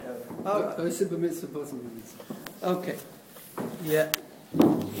Okay. Yeah.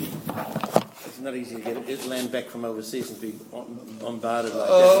 It's not easy to get land back from overseas and be bombarded like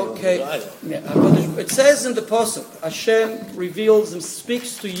that. Okay. Yeah. It says in the Pasuk, Hashem reveals and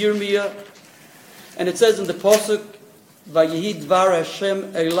speaks to Yirmiyah, and it says in the Pasuk, Vayehi dvar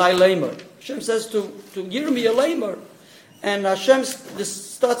Hashem Elai Leimer. Hashem says to Yirmiyah Leimer, and Hashem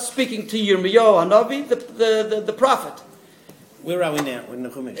starts speaking to Yirmiyah Hanavi, the prophet. Where are we now? In the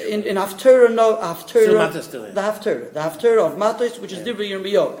Chumash? In Haftarah, the Haftarah of Matos, which is Divrei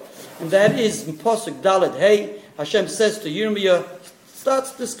Yirmiyah. And that is in Pasuk Dalet Hey, Hashem says to Yirmiyah,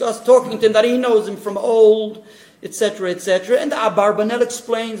 starts talking to him that he knows him from old, etc., etc. And the Abarbanel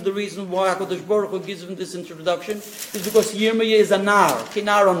explains the reason why HaKadosh Baruch Hu gives him this introduction is because Yirmiyah is a nar,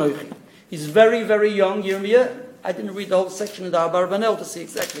 Kinar Anoichi. He's very, very young, Yirmiyah. I didn't read the whole section in the Abarbanel to see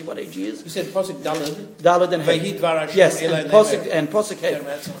exactly what age he is. You said Pasuk Dalet? Dalet and Hey. Yes, and Pasuk Hey.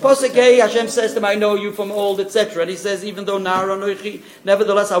 Pasuk Hey, Hashem says to him, I know you from old, etc. And he says, even though nar Anoichi,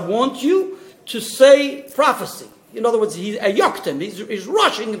 nevertheless, I want you to say prophecy. In other words, he's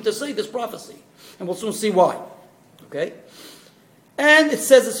rushing him to say this prophecy. And we'll soon see why. Okay? And it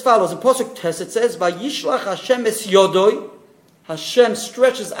says as follows. In Pasuk Tes, it says, Vayishlach Hashem es yodoi. Hashem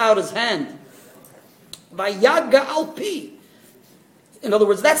stretches out his hand. Vayaga alpi. In other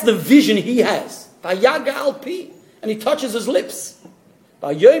words, that's the vision he has. Vayaga alpi. And he touches his lips.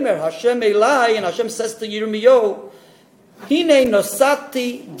 Vayomer Hashem elai. And Hashem says to Yirmiyahu, Hine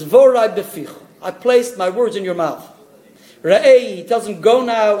nosati dvorai befich. I placed my words in your mouth. Ra'ei, he tells him, go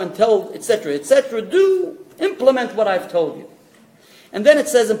now and tell, etc., etc. Implement what I've told you. And then it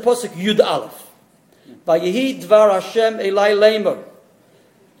says in Pasuk Yud Aleph, Vayehi dvar Hashem elai leimer.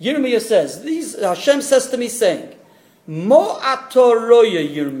 Yirmiyah says, Hashem says to me saying, Mo atoroya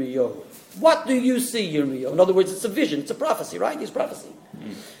Yirmiyah. What do you see, Yirmiyah? In other words, it's a vision, it's a prophecy, right? It's prophecy.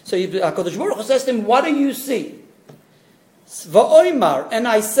 So HaKadosh Baruch Hu says to him, what do you see? Va'oimar, and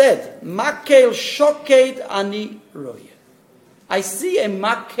I said, Makel shoked ani roya. I see a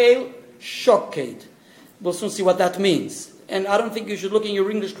makel shoked. We'll soon see what that means. And I don't think you should look in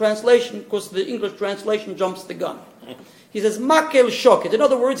your English translation, because the English translation jumps the gun. He says, makel shoked. In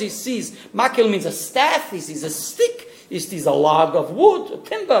other words, he sees, makel means a staff, he sees a stick, he sees a log of wood, a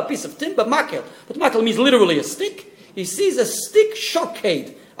timber, a piece of timber, makel. But makel means literally a stick. He sees a stick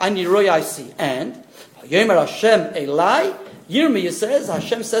shoked. Ani roya, I see. And, Yomer Hashem elai, Yirmiyah says,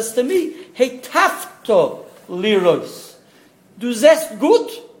 Hashem says to me, Hey tafto lirois. Du zest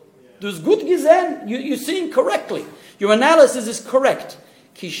gut? Du's gut gesehen? You're seeing correctly. Your analysis is correct.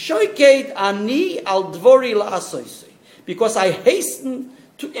 Ki shoyked ani al dvori la'asoisi. Because I hasten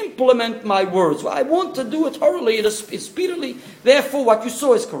to implement my words. I want to do it thoroughly, speedily. Therefore, what you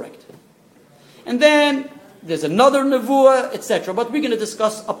saw is correct. And then, there's another nevuah, etc. But we're going to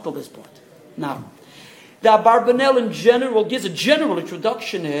discuss up to this point. Now, the Abarbanel in general gives a general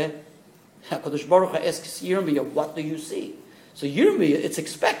introduction here. HaKadosh Baruch Hu asks Yirmiyah, what do you see? So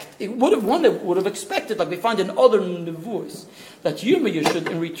Yirmiyah, one would have expected, like we find in other nevuahs, that Yirmiyah should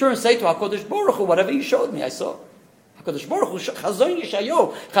in return say to HaKadosh Baruch Hu, whatever you showed me, I saw. HaKadosh Baruch Hu, Chazon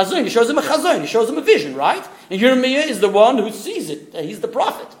Yishayo. Chazon, he shows him a chazon, he shows him a vision, right? And Yirmiyah is the one who sees it. He's the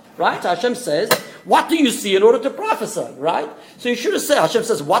prophet, right? Hashem says, what do you see in order to prophesy, right? So you should have said, Hashem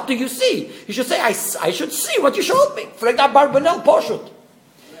says, what do you see? You should say, I should see what you showed me. For Barbanel Poshut.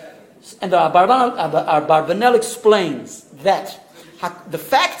 And the Barbanel explains that the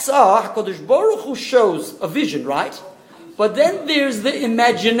facts are, HaKadosh Baruch Hu shows a vision, right? But then there's the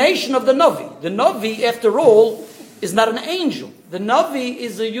imagination of the Navi. The Navi, after all, is not an angel. The Navi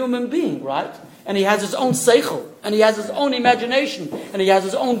is a human being, right? And he has his own seichel, and he has his own imagination, and he has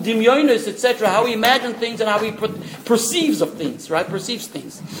his own dimyonis, etc., how he imagines things and how he perceives of things, right? Perceives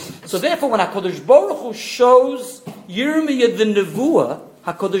things. So therefore, when HaKadosh Baruch Hu shows Yirmiyah the nevuah,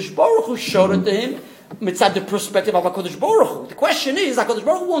 HaKadosh Baruch Hu showed it to him mitzad the perspective of HaKadosh Baruch Hu. The question is, HaKadosh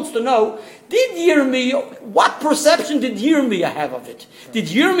Baruch Hu wants to know, what perception did Yirmiyah have of it? Did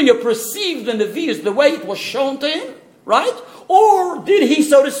Yirmiyah perceive the Nevi'us the way it was shown to him? Right? Or did he,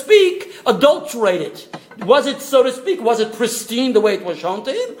 so to speak, adulterate it? Was it, so to speak, was it pristine the way it was shown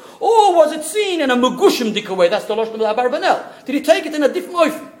to him? Or was it seen in a megushim dika way? That's the Lashon of the Abarbanel. Did he take it in a different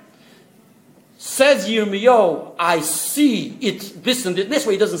way? Says Yirmiyahu, I see it, this and this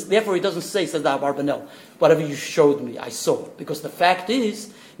way. Therefore he doesn't say, says the Abarbanel, whatever you showed me, I saw it. Because the fact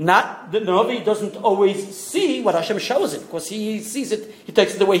is, not the Navi doesn't always see what Hashem shows him, because he sees it, he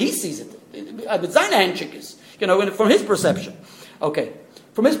takes it the way he sees it. With Zaina Hanchikis, from his perception. Okay,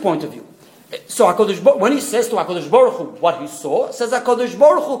 from his point of view. So when he says to HaKadosh Baruch Hu what he saw, says HaKadosh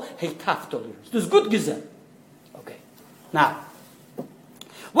Baruch Hu, hey taftolir. This is good gesehen. Okay, now,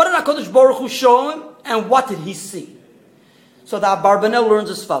 What did HaKadosh Baruch Hu show him, and what did he see? So the Abarbanel learns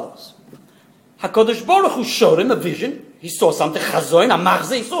as follows. HaKadosh Baruch Hu showed him a vision. He saw something, chazoin, a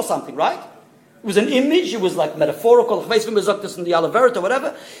machzeh, he saw something, right? It was an image, it was like metaphorical, this in the Alaveret or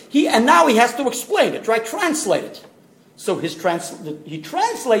whatever. And now he has to explain it, right? Translate it. So he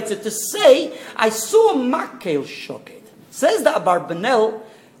translates it to say, I saw a makel shoked. Says the Abarbanel,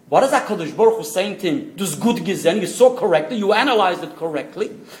 what is HaKadosh Baruch Hu saying to him? Dus gut gesehen, you saw correctly, you analyzed it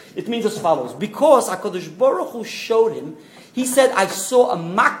correctly. It means as follows. Because HaKadosh Baruch Hu showed him, he said, I saw a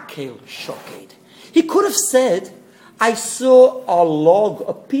makel shoked. He could have said, I saw a log,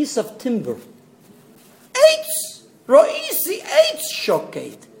 a piece of timber. Eitz, ro'isi, eitz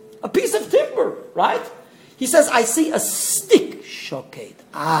shoked. A piece of timber, right? He says, I see a stick shoked.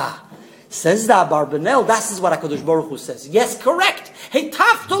 Says the Abarbanel, that is what HaKadosh Baruch Hu says. Yes, correct. Hey,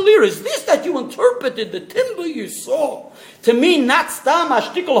 Taftalir, is this that you interpreted the timber you saw to mean not stam a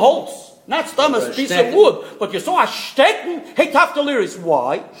shtickle holz, not stam a piece of wood, but you saw a stecken? Hey, Taftalir, is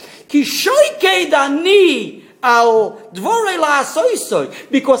why? Ki shoyked ani al dvorei la'asoisoi,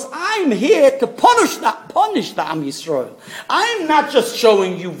 because I'm here to punish the Am Yisrael. I'm not just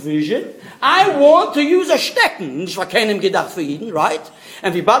showing you vision. I want to use a stecken. Nicht verkennen gedacht für Eden, right?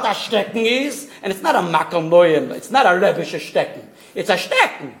 And wie bad a stecken is, and it's not a makel noyem, it's not a rebische stecken. It's a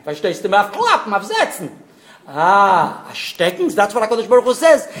stecken. Verstehst du mir? Auf klappen, auf setzen. A stecken, that's what HaKadosh Baruch Hu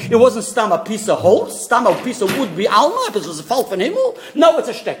says. It wasn't stam a piece of holz, stam a piece of wood, wie Alma, if it was a fall from Himmel. No, it's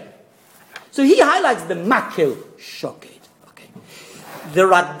a stecken. So he highlights the makel shoked. Okay. The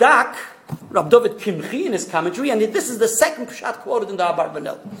Radak, Rab David Kimchi in his commentary, and this is the second pshat quoted in the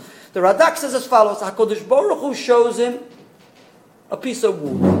Abarbanel. The Radak says as follows: HaKadosh Baruch Hu shows him a piece of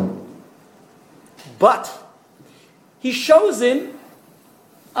wood, but he shows him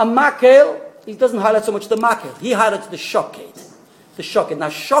a makel. He doesn't highlight so much the makel. He highlights the shoked. The shoked. Now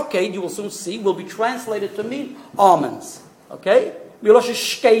shoked, you will soon see, will be translated to mean almonds. Okay, miloshe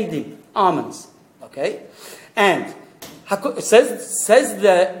shkedim, almonds. Okay, and it says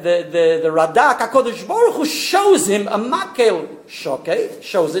the Radak, HaKadosh Baruch Hu shows him a makel shoked,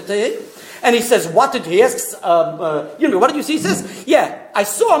 shows it to him, and he says, what did he ask? What did you see? He says, yeah, I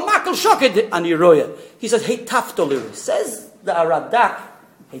saw a makel shoked on Yeroya. He says, hey, taftolir. Says the Radak,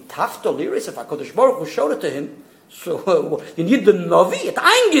 hey, taftolir, if HaKadosh Baruch Hu showed it to him, so you need the Navi, it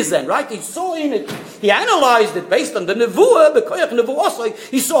eingesehen, right? He saw in it, he analyzed it based on the Nevuah,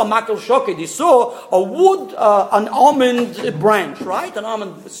 he saw a makel shoked, he saw a wood, an almond branch, right? An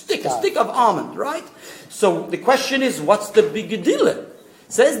almond stick, a stick of almond, right? So the question is, what's the big deal?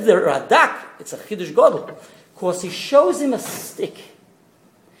 Says the Radak, it's a Chiddush Gadol, because he shows him a stick.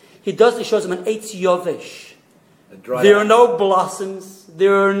 He shows him an Eitz Yovesh. There are no blossoms.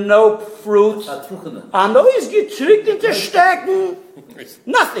 There are no fruits. And those get tricked into stecken.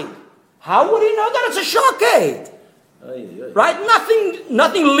 Nothing. How would he know that it's a shoked? Right?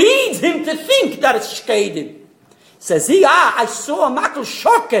 Nothing leads him to think that it's shkedim. Says he, I saw a makel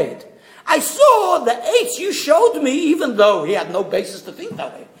shoked. I saw the eights you showed me, even though he had no basis to think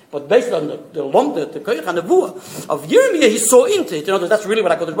that way. But based on the koyach and the nevuah of Yirmiyah, he saw into it. You know, that's really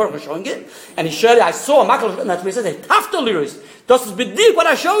what HaKadosh Baruch Hu was showing it. And he showed it, I saw a makel, and that's what he says, hey, taftalir, das is bedik, what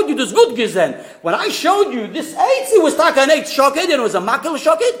I showed you, das gut gesehen. When I showed you this eight, it was like an eight shoked, and it was a makel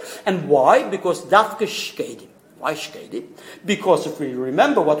shoked. And why? Because dafke shkedim. Why shkedim? Because if we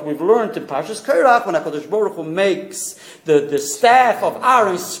remember what we've learned in Parshas Korach, when HaKadosh Baruch Hu makes the staff of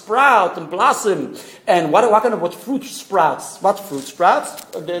Aaron sprout and blossom, and what fruit sprouts? What fruit sprouts?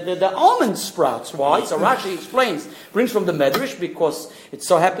 The almond sprouts. Why? So Rashi explains, brings from the Medrash, because it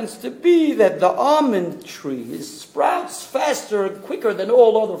so happens to be that the almond tree sprouts faster and quicker than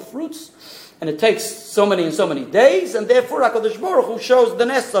all other fruits. And it takes so many and so many days, and therefore HaKadosh Baruch Hu shows the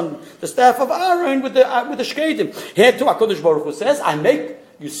nest on the staff of Aaron with the shkedim. Here too HaKadosh Baruch Hu says,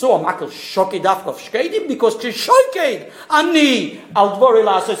 you saw a makel shoked dafka of shkedim because kishoyked ani al dvorei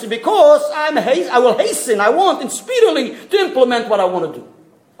la'asos, because I will hasten, I want, and speedily to implement what I want to do.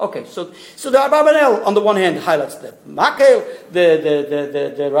 Okay, so the Abarbanel on the one hand highlights the makel,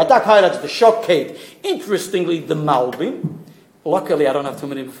 the Radak highlights the shoked. Interestingly, the Malbim. Luckily, I don't have too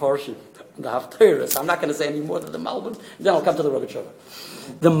many Mefarshim. The Haftarah, so I'm not going to say any more than the Malbim. Then I'll come to the Rogatchover.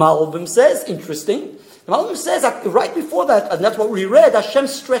 The Malbim says, interesting. The Malbim says right before that, and that's what we read. Hashem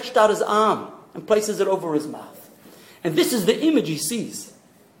stretched out his arm and places it over his mouth, and this is the image he sees.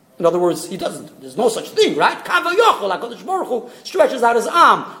 In other words, he doesn't. There's no such thing, right? Kavayochel, HaKadosh Baruch Hu stretches out his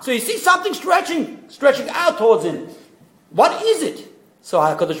arm, so he sees something stretching out towards him. What is it? So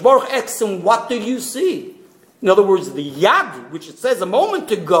HaKadosh Baruch Hu asks him, "What do you see?" In other words, the yad, which it says a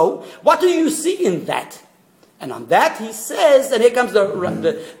moment ago, what do you see in that? And on that he says, and here comes the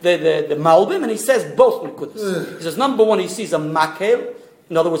Malbim, and he says both Nekudas. He says, number one, he sees a makel.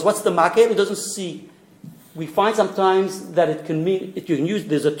 In other words, what's the makel? He doesn't see. We find sometimes that it can mean, you can use,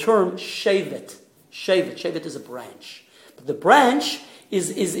 there's a term, shevet. Shevet is a branch. But the branch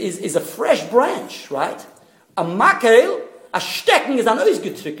is a fresh branch, right? A makel, a stecken is an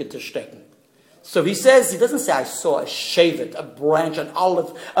ausgetrickete stecken. So he says, he doesn't say, I saw a shevet, a branch, an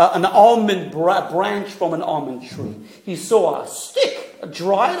almond branch from an almond tree. He saw a stick, a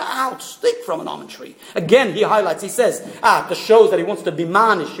dried out stick from an almond tree. Again, he highlights, he says, to show that he wants to be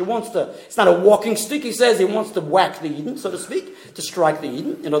manish. It's not a walking stick. He says he wants to whack the Eden, so to speak, to strike the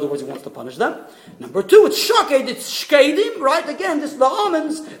Eden. In other words, he wants to punish them. Number two, it's shoked, it's shkedim, right? Again, this is the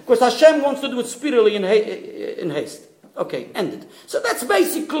almonds, because Hashem wants to do it speedily in haste. Okay, ended. So that's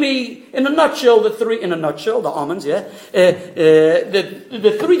basically, in a nutshell, the almonds, yeah.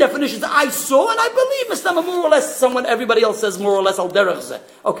 The three definitions I saw, and I believe it's more or less someone, everybody else says more or less al derech zeh.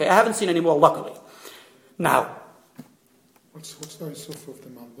 Okay, I haven't seen any more, luckily. Now, what's the Yisuf of the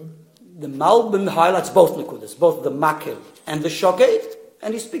Malbim? The Malbim highlights both nekudas, both the makil and the shoked,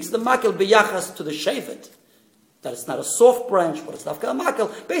 and he speaks the makil biyachas to the shevet. That it's not a soft branch, but it's dafka a makel.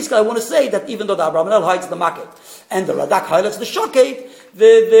 Basically, I want to say that even though the Abravanel hides the makel and the Radak highlights the shoked,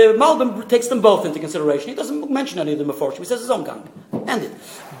 the Malbim takes them both into consideration. He doesn't mention any of them before. He says his own gang. Ended.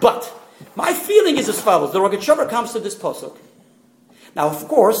 But my feeling is as follows. The Rogatchover comes to this pasuk. Now, of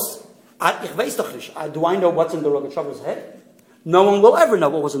course, do I know what's in the Rogatchover's head? No one will ever know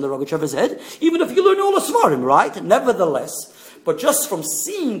what was in the Rogatchover's head, even if you learn all the Svarim, right? Nevertheless, but just from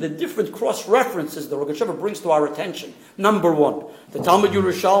seeing the different cross-references the Rogatchover brings to our attention, number one, the Talmud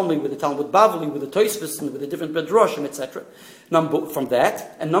Yerushalmi with the Talmud Bavli, with the Tosfos, and with the different Medrashim, etc. From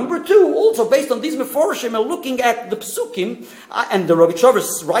that. And number two, also based on these Meforshim and looking at the Psukim, and the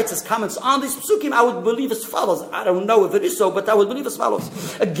Rogatchover writes his comments on these Psukim, I would believe as follows. I don't know if it is so, but I would believe as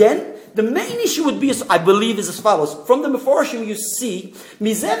follows. Again, the main issue would be, I believe, is as follows. From the Meforshim you see,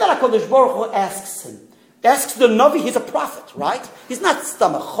 Mizeh HaKadosh Baruch Hu asks the Navi, he's a prophet, right? He's not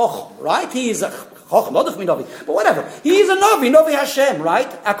Stam a Chochem, right? He is a Chochem, not of me Navi, but whatever. He is a Navi Hashem, right?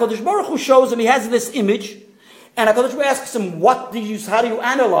 HaKadosh Baruch Hu shows him, he has this image, and HaKadosh Baruch Hu asks him, how do you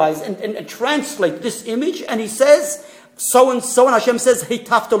analyze and translate this image? And he says, so and Hashem says, hey,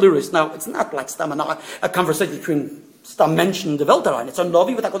 tafta liris. Now, it's not like Stam a conversation between Stam Mensch and the Weltrein. It's a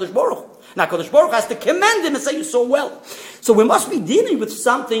Navi with HaKadosh Baruch Hu. Now, HaKadosh Baruch Hu has to commend him and say, you so well. So we must be dealing with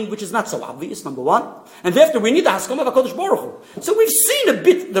something which is not so obvious, number one. And therefore, we need the Haskam of HaKadosh Baruch Hu. So we've seen a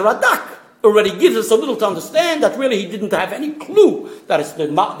bit, the Radak already gives us a little to understand that really he didn't have any clue that it's the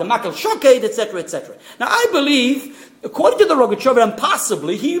Makel Shoked, etc., etc. Now, I believe, according to the Rogatchover, and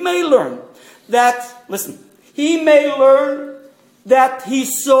possibly, he may learn that, he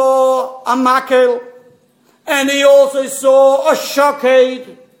saw a Makel, and he also saw a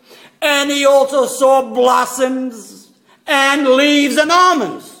Shoked, and he also saw blossoms and leaves and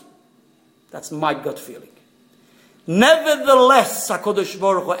almonds. That's my gut feeling. Nevertheless, HaKadosh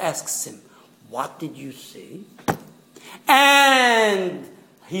Baruch Hu asks him, what did you see? And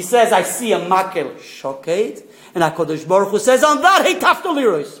he says, I see a makel shoked. And HaKadosh Baruch Hu says, on that, hey, tafta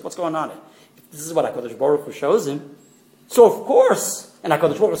liros. What's going on here? This is what HaKadosh Baruch Hu shows him. So, of course, and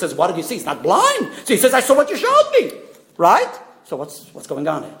HaKadosh Baruch Hu says, what did you see? He's not blind. So he says, I saw what you showed me. Right? So what's going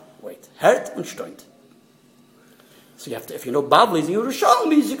on here? Wait. Hert und steunt. So you have to, if you know Bavlis and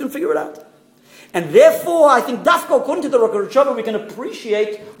Yerushalmis, you can figure it out. And therefore, I think Dafka, according to the Rogatchover, we can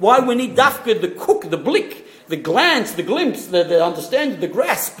appreciate why we need Dafka, the cook, the blick, the glance, the glimpse, the understanding, the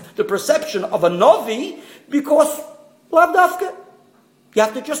grasp, the perception of a Novi, because love Dafka. You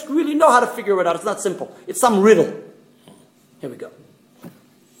have to just really know how to figure it out. It's not simple. It's some riddle. Here we go.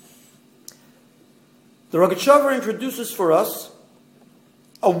 The Rogatchover introduces for us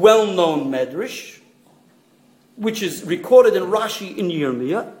a well-known medrash, which is recorded in Rashi in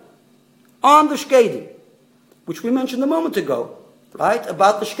Yirmiyah, on the Shkedim, which we mentioned a moment ago, right,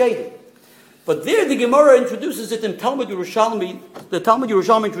 about the Shkedim. But there the Gemara introduces it in Talmud Yerushalmi. The Talmud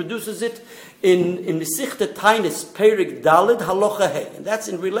Yerushalmi introduces it in Mesichta Tainis, Perik Dalid, Halacha Hey. And that's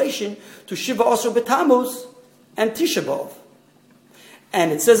in relation to Shiva Asar B'Tammuz and Tisha B'Av.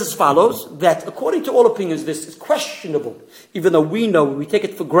 And it says as follows, that according to all opinions, this is questionable, even though we know, we take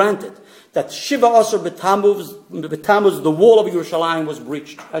it for granted, that Shiva Asar B'Tammuz, the wall of Yerushalayim was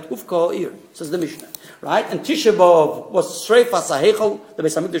breached. Right? Ufka Ha'ir, says the Mishnah. Right? And Tisha B'Av was Sreifas HaHeichel, the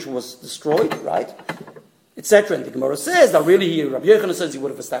Beis HaMikdash was destroyed, right? Etc. And the Gemara says that really Rabbi Yochanan says he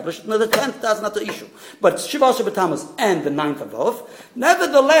would have established. No, the 10th, that's not the issue. But Shiva Asar B'Tammuz and the 9th of Av.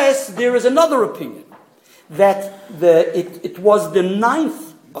 Nevertheless, there is another opinion, that it was the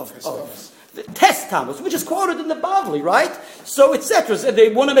 9th of Av. The Test Tammuz, which is quoted in the Bavli, right? So, etc. So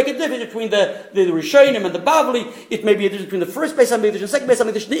they want to make a difference between the Rishonim and the Bavli. It may be a difference between the first Beis HaMikdash and the second Beis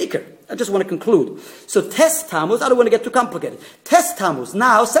HaMikdash, the Iker. I just want to conclude. So, Test Tammuz, I don't want to get too complicated. Test Tammuz,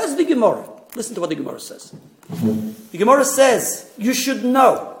 now, says the Gemara. Listen to what the Gemara says. The Gemara says, you should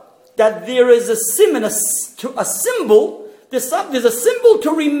know that there is a symbol, there's a symbol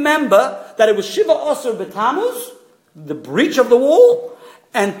to remember that it was Shiva Asar B'Tammuz, the breach of the wall,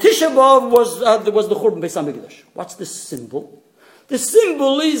 and Tisha B'Av was the Churban Beis HaMikdash. What's the symbol? The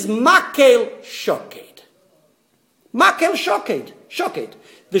symbol is Makel Shoked. Makel Shoked. Shoked.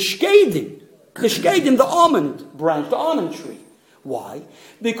 The Shkedim, the almond branch, the almond tree. Why?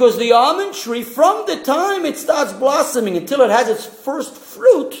 Because the almond tree, from the time it starts blossoming until it has its first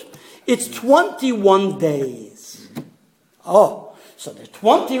fruit, it's 21 days. Oh, so there's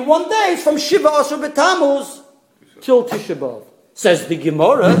 21 days from Shiva Asar B'Tammuz till Tisha B'Av. Says the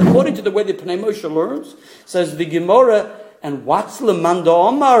Gemara, according to the way the Pnei Moshe learns, says the Gemara, and what's Lemanda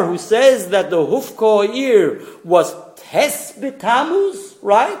Omar, who says that the Hufko ear was Tes B'Tammuz,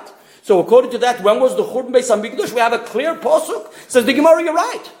 right? So according to that, when was the Churban Beis HaMikdash? We have a clear posuk. Says the Gemara, you're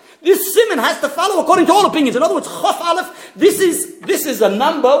right. This simon has to follow according to all opinions. In other words, Chof Aleph, this is a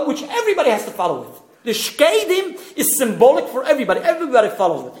number which everybody has to follow with. The Shkedim is symbolic for everybody. Everybody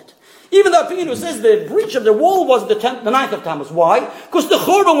follows with it. Even the opinion who says the breach of the wall was the 9th of Tammuz. Why? Because the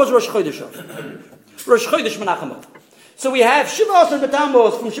Churban was Rosh Chodesh Av. Rosh Chodesh Menachem Av. So we have Shiva Asar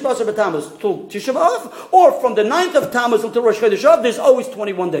B'Tammuz, from Shiva Asar B'Tammuz till Tisha B'Av, or from the 9th of Tammuz until Rosh Chodesh Av, there's always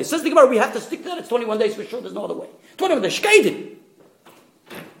 21 days. Says the Gemara, we have to stick to that. It's 21 days for sure. There's no other way. 21 days. Shkedim.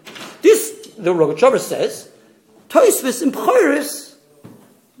 This, the Rogatchover says, Tosfos in B'choros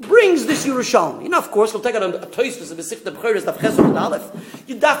brings this Yerushalmi. And of course, we'll take out a Tosfos of the Sifta B'choros, Daf Ches and Aleph.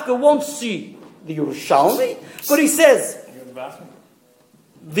 You dafka won't see the Yerushalmi, but he says,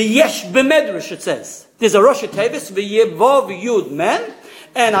 the Yesh B'Medrash, it says. There's a Rosh Tevis, V'Yevav Yud Mem,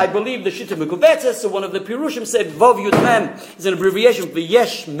 and I believe the Shita Mekubetzes, so one of the Pirushim said, Vav Yud Mem is an abbreviation for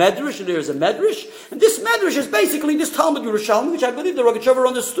Yesh Medrash, and there is a Medrash, and this Medrash is basically this Talmud Yerushalmi, which I believe the Rogatchover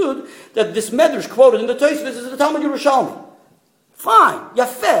understood, that this Medrash quoted in the Tosfos is the Talmud Yerushalmi. Fine,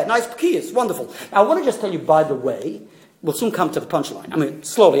 Yafeh, nice Pekiyas, wonderful. Now I want to just tell you, by the way, we'll soon come to the punchline, I mean,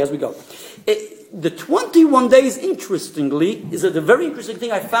 slowly as we go. The 21 days, interestingly, is a very interesting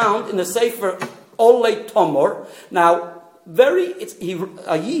thing I found in the Sefer Olei Tomor. Now,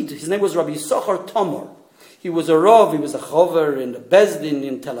 a Yid, his name was Rabbi Yisachar Tomor. He was a Rav, he was a Chover in the Bezdin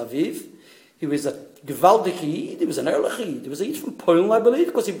in Tel Aviv. He was a Gewaldig Yid, he was an Erlich Yid. He was a Yid from Poland, I believe,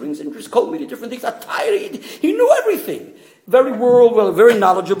 because he brings interest, called many different things. A Tyre Yid. He knew everything. Very very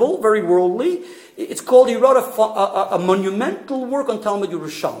knowledgeable, very worldly. It's called, he wrote a monumental work on Talmud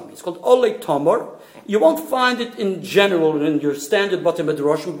Yerushalmi. It's called Olei Tomor. You won't find it in general in your standard Batei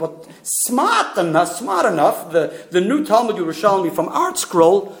Midrashim, but smart enough, the new Talmud Yerushalmi from Art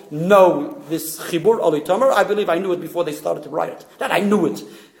Scroll know this Chibur Olei Tomor. I believe I knew it before they started to write it. That I knew it.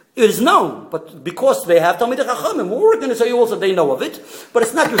 It is known, but because they have Talmidei Chachamim, we're going to say also they know of it, but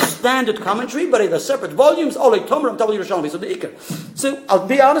it's not your standard commentary, but it's separate volumes, Olei Tomor and Talmud Yerushalmi, so the Iker. So I'll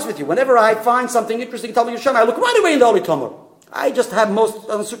be honest with you, whenever I find something interesting in Talmud Yerushalmi, I look right away in the Olei Tomor. I just have most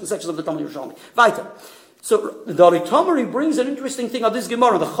on certain sections of the Talmud Yerushalmi. Weiter. So the Olei Tomor, he brings an interesting thing on this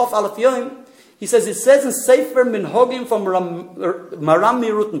Gemara, the Chof Aleph Yom. He says, it says in Sefer Minhagim from Maram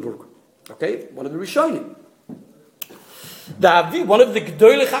Rutenburg. Okay, one of the Rishonim. One of the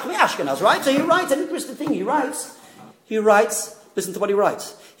G'dolei Chachmei Ashkenaz, right? So he writes an interesting thing. He writes, listen to what he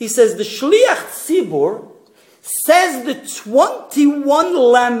writes. He says, the Shliach Tzibur says the 21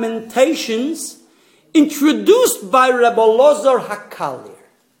 lamentations introduced by Rabbi Elazar HaKalir.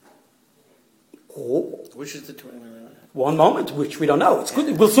 Oh. Which is the 21? One moment, which we don't know. It's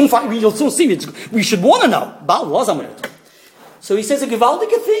good. We'll soon see. We should want to know. So he says a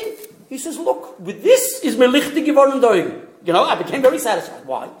gewaldige thing. He says, look, with this is melichtig geworden doigen. You know, I became very satisfied.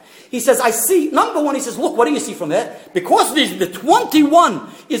 Why? He says, I see, number one, he says, look, what do you see from there? Because the 21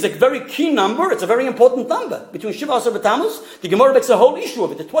 is a very key number, it's a very important number. Between Shiva Asar B'Tammuz, the Gemara makes a whole issue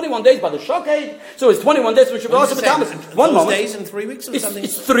of it. The 21 days by the Shoked, so it's 21 days from Shiva Asar B'Tammuz. 1 moment. Days in 3 weeks or something?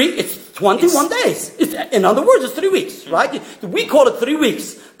 It's 21 days. In other words, it's 3 weeks, right? We call it 3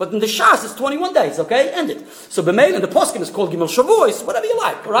 weeks, but in the Shas, it's 21 days, okay? Ended. So B'meil and the Poskim is called Gimel Shavuos, whatever you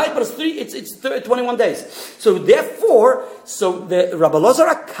like, right? But it's 21 days. So therefore, the Rabbi Elazar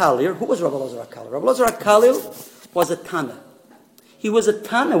HaKalir, who was Rabbi Elazar HaKalir? Rabbi Elazar HaKalir was a Tana. He was a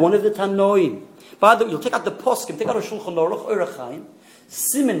Tana, one of the Tanoim. By the way, you'll take out the Poskim, take out a Shulchan Aruch, Erechaim,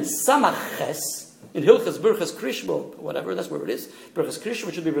 Simen Samaches, in Hilchas Birchas Krishma, whatever, that's where it is. Birchas Krishma,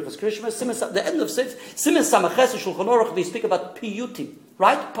 which should be Birchas Krishma. The end of Simen Samaches and Shulchan Aruch, they speak about Piyutim,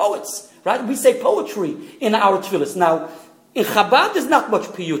 right? Poets, right? We say poetry in our tefillas. Now, in Chabad, there's not much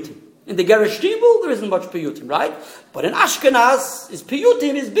piyutim. In the Geresh Tibul, there isn't much piyutim, right? But in Ashkenaz,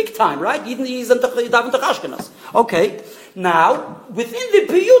 piyutim is big time, right? He's in Ashkenaz. Okay. Now, within the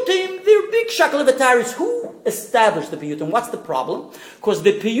piyutim, there are big shaklavataris. Who established the piyutim? What's the problem? Because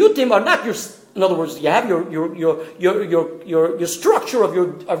the piyutim are not your. In other words, you have your structure of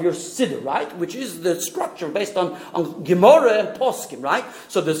your siddur, right? Which is the structure based on Gemara and Poskim, right?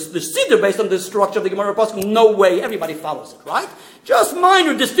 So the siddur based on the structure of the Gemara and Poskim, no way everybody follows it, right? Just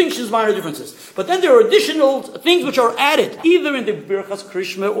minor distinctions, minor differences. But then there are additional things which are added, either in the Birchas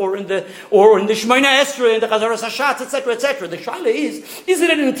Krishma or in the Shemona Esrei, in the Chazaras Hashatz, etc., etc. The shaila is it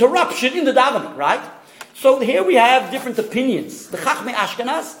an interruption in the davening, right? So here we have different opinions. The Chachmei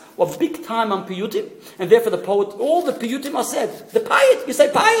Ashkenaz were big time on piyutim, and therefore all the piyutim are said. The payit, you say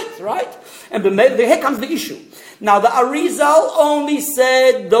payit, right? And here comes the issue. Now the Arizal only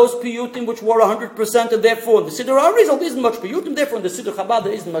said those piyutim which were 100%, and therefore in the Siddur Arizal there isn't much piyutim, therefore in the Siddur Chabad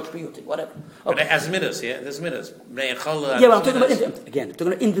there isn't much piyutim, whatever. Okay. But as midas, yeah? There's midas. Yeah, but I'm talking about, I'm talking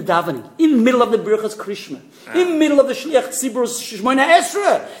about in the davening, in the middle of the Birchas Krishma, in the middle of the Shliach Tzibur Shemona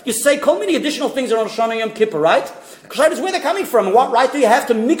Esrei. You say so many additional things around Shana Yom Kippur, right? Because is where they're coming from. And what right do you have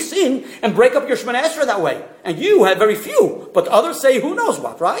to mix in and break up your Shemona Esrei that way? And you have very few, but others say who knows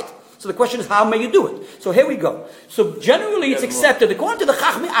what, right? So the question is, how may you do it? So here we go. So generally it's accepted, according to the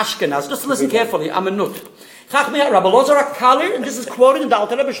Chachmei Ashkenaz, just listen carefully, I'm a nut. Chachmei Rabbi Elazar HaKalir, and this is quoted in the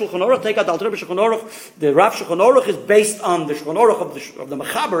Alter Rebbe Shulchan Aruch. Take out the Alter Rebbe Shulchan Aruch. The Rav Shulchan Aruch is based on the Shulchan Aruch of the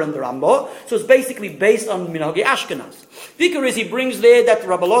Mechaber and the Rambam. So it's basically based on Minhagi Ashkenaz. The Ikar is he brings there that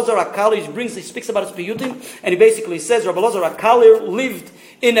Rabbi Elazar HaKalir, he speaks about his piyutim, and he basically says Rabbi Elazar HaKalir lived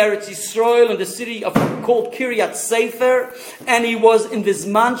in Eretz Yisrael, in the city called Kiryat Sefer, and he was in this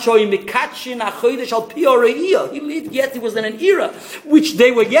manchoi mikachin achodesh al piorei. He lived yet he was in an era which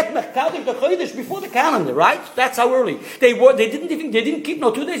they were yet mechadish the chodesh before the calendar, right? That's how early they didn't keep no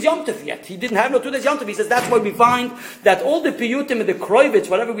 2 days Yom Tov yet. He didn't have no 2 days Yom Tov. He says that's why we find that all the piyutim and the kroivitz,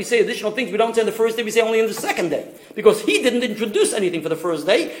 whatever we say, additional things we don't say on the first day, we say only on the second day, because he didn't introduce anything for the first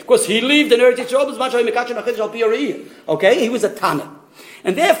day, because he lived in Eretz Yisrael. Okay, he was a Tana.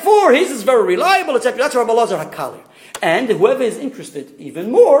 And therefore, his is very reliable, etc. That's Rabbi Elazar HaKalir. And whoever is interested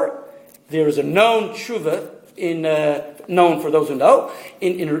even more, there is a known tshuva, known for those who know,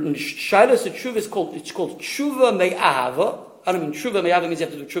 in Shilas, the tshuva is called tshuva me'ahava. I don't mean tshuva me'ahava means you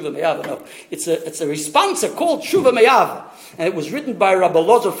have to do tshuva me'ahava. No, it's a responsa called tshuva me'ahava. And it was written by Rabbi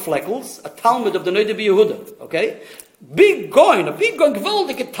Elazar Fleckels, a Talmud of the Noda B'Yehuda. Okay? Big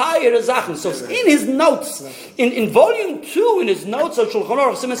gewaltige tire Sachen. So in his notes, in volume 2, in his notes of Shulchan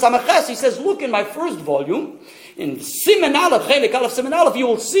Aruch Siman Samaches, he says, look in my first volume, in Siman Aleph, Chelik Aleph Siman Aleph, you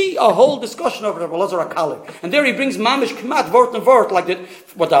will see a whole discussion of Rabbi Elazar HaKalir. And there he brings Mamish Kmat, word and word, like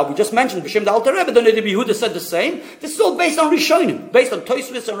what we just mentioned, B'Shem the Alter Rebbe, the Noda B'Yehuda said the same. This is all based on Rishonim, based on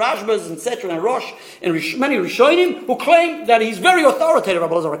Tosfos and Rashbas, etc., and Rosh, and many Rishonim, who claim that he's very authoritative,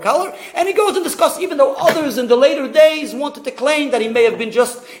 Rabbi Elazar HaKalir, and he goes and discusses, even though others in the later days wanted to claim that he may have been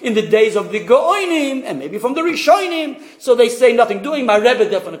just in the days of the Go'onim, and maybe from the Rishonim, so they say nothing doing. My Rebbe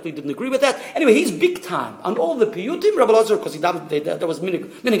definitely didn't agree with that. Anyway, he's big time on all the piyutim, Rabbi Elazar, because there was Minig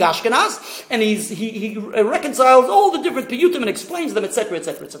Ashkenaz, and he reconciles all the different piyutim and explains them, etc.,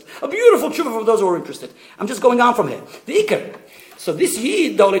 etc., etc. A beautiful tshuva for those who are interested. I'm just going on from here. The Ikar. So this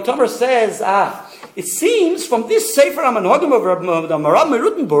Yid, the Oli Tomer says, it seems from this Sefer HaManhagim of the Maharal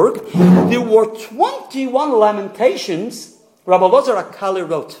Merutenburg, there were 21 lamentations Rabbi Elazar HaKalir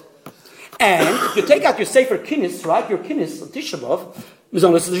wrote. And if you take out your Sefer Kinnis, right, your Kinnis, Tisha B'Av,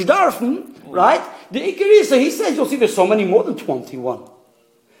 right, the Ikar is, so he says, you'll see there's so many more than 21.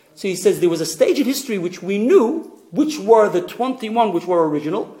 So he says there was a stage in history which we knew which were the 21 which were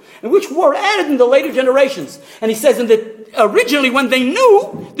original, and which were added in the later generations. And he says originally when they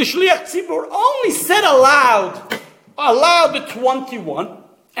knew, the Shliach Tzibur only said aloud the 21,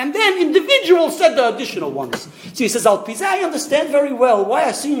 and then individuals said the additional ones. So he says, Al Pizah, I understand very well why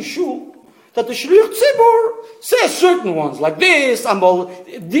I see in Shul that the Shliach Tzibur says certain ones, like this,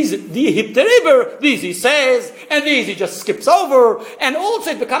 these he says, and these he just skips over, and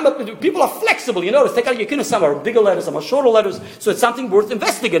also people are flexible, you notice, take out your kinnis, some are bigger letters, some are shorter letters, so it's something worth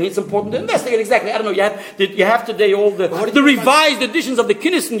investigating. It's important to investigate, exactly. I don't know, you have today all the revised editions of the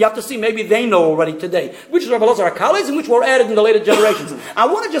kinnis, and you have to see, maybe they know already today, which Rabbi Elazar HaKalir and which were added in the later generations. I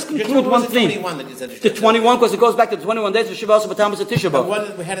want to just conclude one thing. The 21, because it goes back to the 21 days of Shiva Asar B'Tammuz and Tisha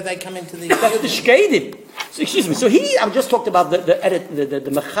B'Av. How did they come into the... That's the Shkedim. So, excuse me. So I've just talked about the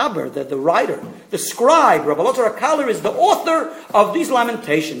Mechaber, the writer, the scribe. Rabbi Elazar HaKalir is the author of these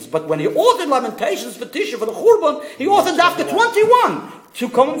lamentations. But when he authored lamentations for Tisha, for the Churban, he authored after 21. to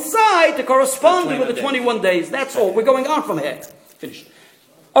coincide, to correspond with the 21 days. That's all. We're going on from here. Finished.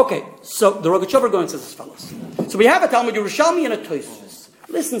 Okay, so the Rogachover going says as follows. So we have a Talmud Yerushalmi and a Tosfos.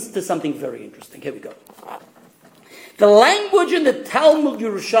 Listen to something very interesting. Here we go. The language in the Talmud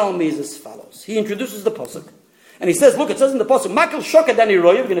Yerushalmi is as follows. He introduces the Pasuk. And he says, look, it says in the Pasuk, Makel Shokad Ani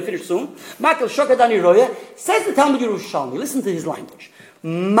Roya, we're going to finish soon. Makel Shokad Ani Roya, says the Talmud Yerushalmi. Listen to his language.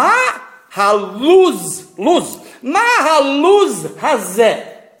 Ma haluz, ma haluz hazeh.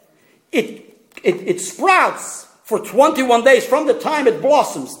 It sprouts for 21 days from the time it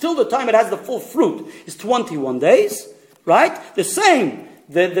blossoms till the time it has the full fruit is 21 days, right? The same.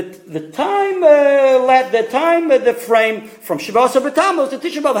 The frame from Shiva Asar B'Tammuz to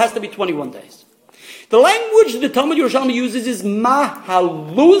Tisha B'Av has to be 21 days. The language the Talmud Yerushalmi uses is ma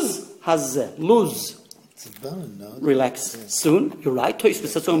haluz hazeh. Luz. It's a bone, no? Relax. Soon, you're right. Tosfos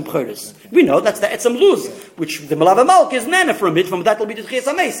says so in Pcheres. We know that's the Etzem Luz, which the Malava Malk is nana from it. From that will be the Tchias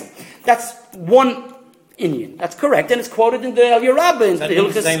HaMesim. That's one Indian. That's correct, and it's quoted in the El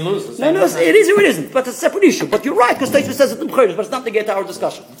Yerabah. The same Luz. No, it is or it isn't. But it's a separate issue. But you're right, because Tosfos says it in Pcheres, but it's not to get to our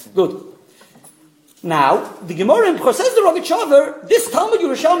discussion. Good. Now, the Gemara in Pcheres says the Rogachover, this Talmud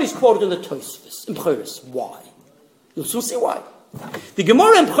Yerushalmi is quoted in the Tosfos in Pcheres. Why? You'll soon see why. The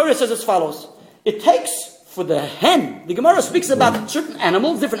Gemara in Pcheres says as follows. It takes for the hen, the Gemara speaks about certain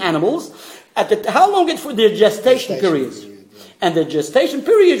animals, different animals, how long it's for their gestation periods. And the gestation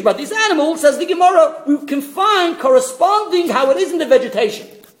period by these animals, says the Gemara, we can find corresponding how it is in the vegetation,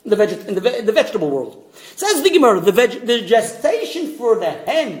 in the vegetable world. Says the Gemara, the gestation for the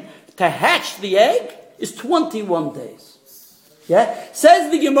hen to hatch the egg is 21 days. Yeah? Says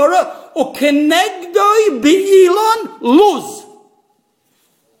the Gemara, Ukenegdoi bi'ilon luz.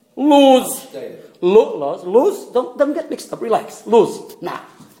 Luz. Don't get mixed up. Relax. Luz. Now,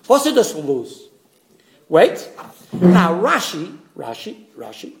 what's it does luz? Wait. Now, Rashi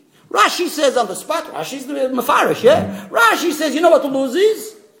says on the spot, Rashi's the Mefarish, yeah? Rashi says, you know what luz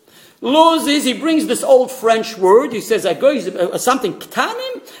is? Luz is, he brings this old French word, he says, something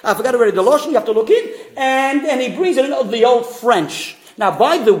ktanim, I forgot already the Lashon, you have to look in, and he brings it in the old French. Now,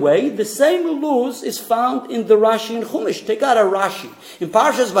 by the way, the same luz is found in the Rashi in Chumash. Take out a Rashi. In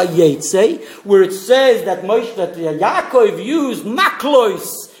Parshas Vayetze, where it says that Yaakov used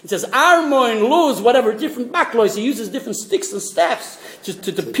maklois. It says armoin, luz, whatever, different maklois. He uses different sticks and staffs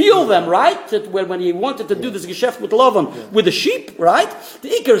to peel them, right? When he wanted to do this geschäft with Lavan, with the sheep, right? The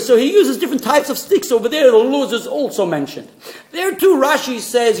Iker. So he uses different types of sticks. Over there, the luz is also mentioned. There too, Rashi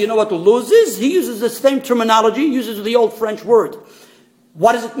says, you know what the luz is? He uses the same terminology, he uses the old French word.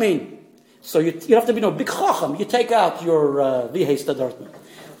 What does it mean? So you have to be big chacham. You take out your Vihesta Dortmund,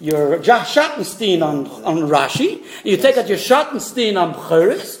 your Schattenstein on Rashi, you take out your Schattenstein on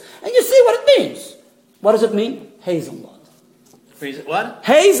Pcheres, and you see what it means. What does it mean? Hazelnut. What?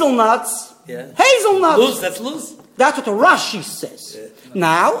 Hazelnuts. Yeah. Hazelnuts. Luz, that's luz. That's what the Rashi says. Yeah.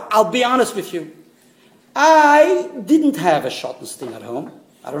 Now, I'll be honest with you. I didn't have a Schattenstein at home.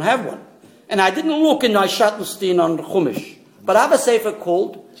 I don't have one. And I didn't look in my Schattenstein on Chumash. But I have a sefer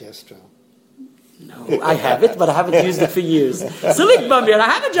called Jestro. No, I have it, but I haven't used it for years. Silik Bamir, I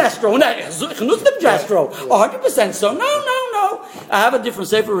have a Jestro. Ich nutze the Jestro. 100% so. No. I have a different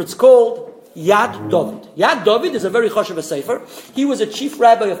sefer. It's called Yad David. Yad David is a very choshev sefer. He was a chief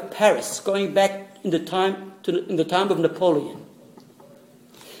rabbi of Paris, going back in the time of Napoleon.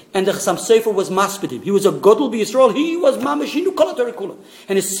 And the Chassam Sefer was Maspidim. He was a Godel B'Yisrael. He was Mamish. He knew Kol HaTorah.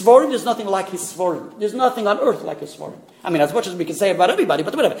 And his Svarim, there's nothing like his Svarim. There's nothing on earth like his Svarim. I mean, as much as we can say about everybody,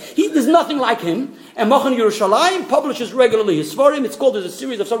 but whatever. There's nothing like him. And Mochen Yerushalayim publishes regularly his Svarim. There's a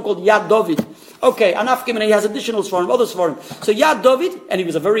series of something called Yad David. Okay, Anafkim, and he has additional Svarim, other Svarim. So Yad David, and he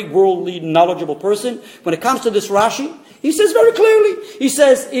was a very worldly, knowledgeable person. When it comes to this Rashi, he says very clearly, he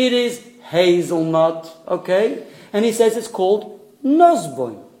says it is hazelnut, okay? And he says it's called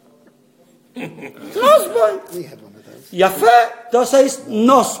Nosboim. Nosboim. We had one of those. Yafeh, das heißt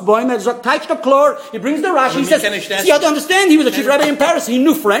Nosboim. Sagt, Teitschtab klar. He brings the Rashi. He says, see, you have to understand, he was a chief rabbi in Paris. He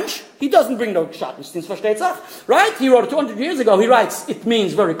knew French. He doesn't bring no Schattensteins, versteht sich? Right? He wrote 200 years ago. He writes, it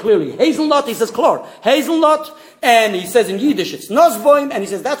means very clearly hazelnut. He says, klar, hazelnut. And he says in Yiddish, it's Nosboim. And he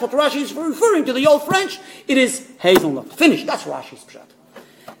says, that's what Rashi is referring to, the old French. It is hazelnut. Finished. That's Rashi's pshat.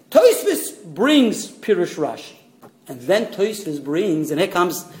 Tosfos brings Pirush Rashi. And then Tosfos brings, and here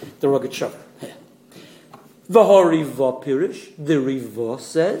comes the Rogachover. V'hariva Pirush, the Riva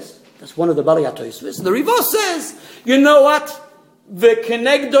says, that's one of the Balei Tosfos. The Riva says, you know what?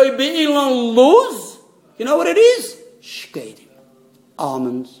 V'kenegdoi be'ilan luz. You know what it is? Shkedim.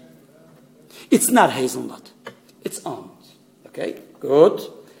 Almonds. It's not hazelnut. It's almonds. Okay? Good.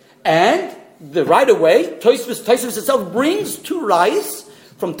 And right away, Tosfos itself brings two rayos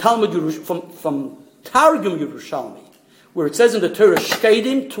from from Targum Yerushalmi, where it says in the Torah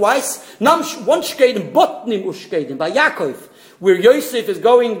Shkedim twice, one Shkedim, Botnim Ushkedim, by Yaakov, where Yosef is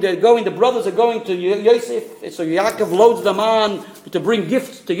the brothers are going to Yosef, so Yaakov loads them on to bring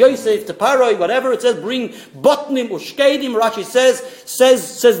gifts to Yosef, to Paroi, whatever. It says bring Botnim Ushkedim. Rashi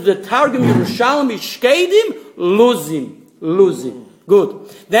says the Targum Yerushalmi Shkedim losing. Good.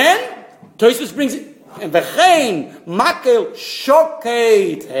 Then Tosfos brings it. And v'chein makel shoked.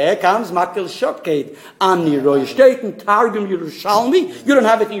 Here comes makel shoked. Ani roy steht Targum Yerushalmi. You don't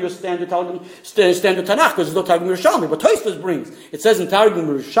have it in your standard Tanakh because there's no Targum Yerushalmi. But Tosfos brings. It says in Targum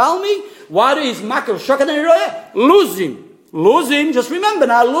Yerushalmi, what is makel shoked and roy? Losing. Just remember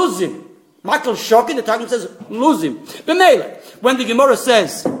now, losing. Makel shoked. The Targum says losing. B'meila. When the Gemara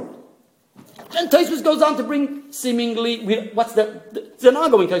says. And Tosfos goes on to bring seemingly, it's an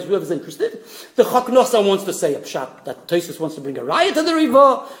ongoing case, whoever's interested. The Choknosa wants to say a pshat, that Tosfos wants to bring a riot to the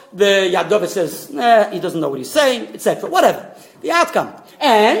river. The Yadovit says, he doesn't know what he's saying, etc. Whatever. The outcome.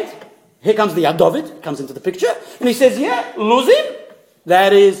 And here comes the Yadovit, comes into the picture, and he says, losing,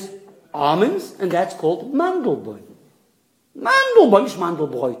 that is almonds, and that's called Mandelbaum. Mandelbaum, nicht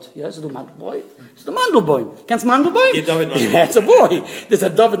Mandelbräut. Yes, the Mandelbräut. It's the Mandelbaum. Kennst Mandelbaum? Yeah, it's a boy. There's a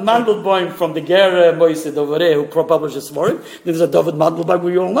David Mandelbaum from the Ger Moisid over there who publishes for him. There's a David Mandelbaum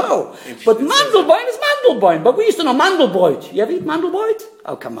we all know. But Mandelbaum is Mandelbaum. But we used to know Mandelbräut. You ever eat Mandelbräut?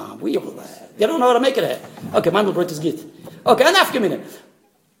 Oh, come on. You don't know how to make it here. Okay, Mandelbräut is good. Okay, enough, give me that.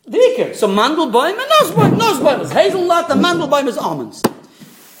 Dicker. So Mandelbaum and Nosbaum is hazelnut and Mandelbaum is almonds.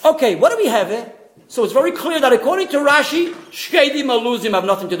 Okay, what do we have here? So it's very clear that according to Rashi, Shkedim and Luzim have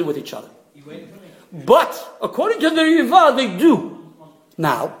nothing to do with each other. But according to the Riva, they do.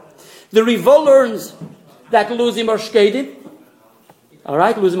 Now, the Riva learns that Luzim are Shkedim. All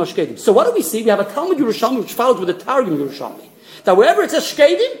right, Luzim are Shkedim. So what do we see? We have a Talmud Yerushalmi which follows with the Targum Yerushalmi. That wherever it says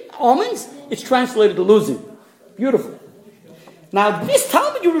Shkedim, almonds, it's translated to Luzim. Beautiful. Now, this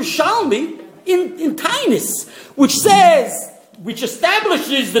Talmud Yerushalmi in Tainis, which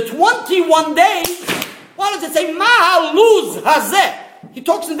establishes the 21 days, why does it say Maha Luz Hazeh? He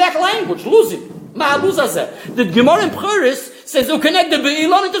talks in that language, Luzim. Maha Luz Hazeh. The Gemara in Pchuris says, Ukeneg de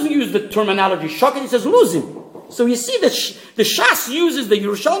Be'ilon, it doesn't use the terminology Shokin, it says Luzim. So you see that the Shas uses the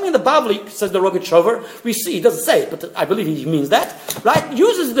Yerushalmi and the Bavli, says the Rogatchover. We see, he doesn't say it, but I believe he means that, right?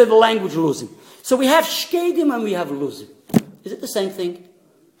 Uses the language Luzim. So we have Shkedim and we have Luzim. Is it the same thing?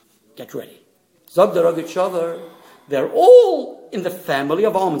 Get ready. Zog the Rogatchover. They're all in the family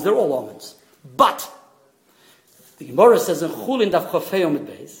of almonds. They're all almonds. But the Gemara says in Chulin Daf Chafei Omid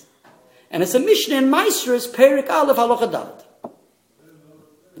Beis, and it's a Mishnah in Maasros Perik Aleph Halacha Dalet.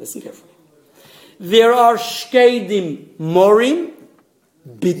 Listen carefully. There are Shkedim Morim,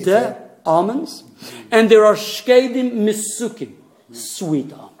 bitter almonds, and there are Shkedim Misukim,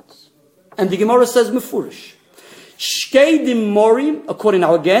 sweet almonds. And the Gemara says Mefurish. Shkedim Morim, according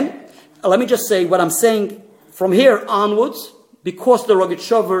now again, let me just say what I'm saying. From here onwards, because the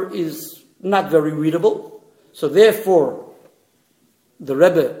Rogatchover is not very readable, so therefore the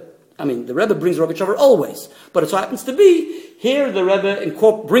Rebbe brings Rogatchover always. But it so happens to be, here the Rebbe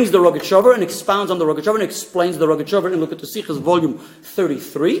brings the Rogatchover and expounds on the Rogatchover and explains the Rogatchover in Look at the Sichos, volume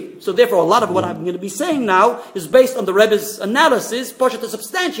 33. So therefore a lot of what I'm going to be saying now is based on the Rebbe's analysis, partially to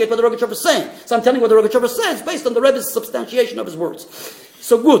substantiate what the Rogatchover is saying. So I'm telling you what the Rogatchover says based on the Rebbe's substantiation of his words.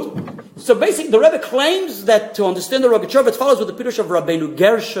 So good. So basically, the Rebbe claims that to understand the Rogatchover, it follows with the Pirush of Rabbeinu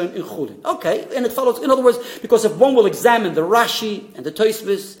Gershon in Chulin. Okay, and it follows, in other words, because if one will examine the Rashi and the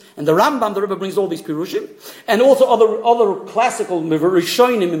Tosfos and the Rambam, the Rebbe brings all these Pirushim, and also other classical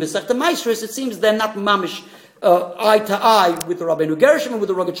Rishonim in Masechta Maasros, it seems they're not mamish eye to eye with the Rabbeinu Gershon and with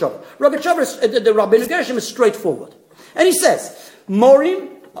the Rogatchover. The Rabbeinu Gershon is straightforward. And he says,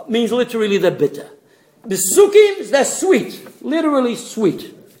 Morim means literally the bitter. The Sukim, they're sweet, literally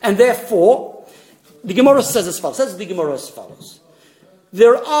sweet. And therefore, the Gemara says as follows.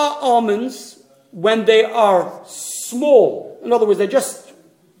 There are almonds when they are small. In other words, they just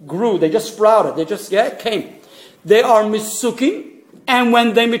grew, they just sprouted, they just came. They are misukim, and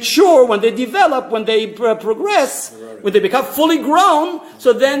when they mature, when they develop, when they progress, when they become fully grown,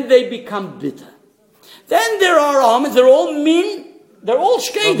 so then they become bitter. Then there are almonds, they're all min, they're all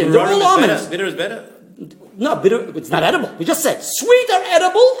shkedim, they're all almonds. Bitter is better? No, bitter, it's not edible. We just said, sweet are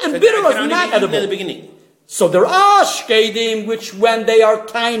edible and bitter is not edible. In the beginning. So there are shkedim, which when they are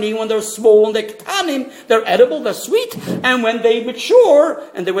tiny, when they're small, and they're ketanim, they're edible, they're sweet, and when they mature,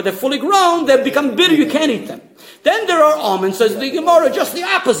 and when they're fully grown, they become bitter, you can't eat them. Then there are almonds, says the Gemara, just the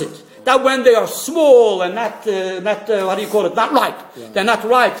opposite. that when they are small and not what do you call it? Not ripe. Yeah. They're not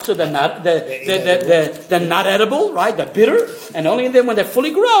ripe, so they're not they're not edible, right? They're bitter, and only then when they're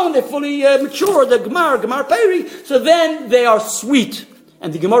fully grown, they're fully mature. The gemar peri. So then they are sweet.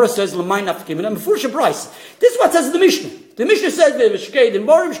 And the Gemara says, "L'mayin nafkim." And before Shabbos, this is what says the Mishnah. The Mishnah says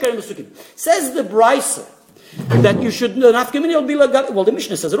says the Brisa that you should nafkim will be like. Well, the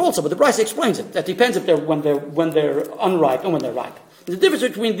Mishnah says it also, but the Brisa explains it. That depends if they're when they're unripe and when they're ripe. There's a difference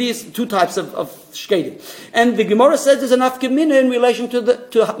between these two types of shkedim. And the Gemara says there's an nafkamina in relation to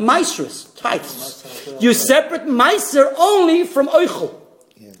maisrus, tithes. You separate maiser only from oichel.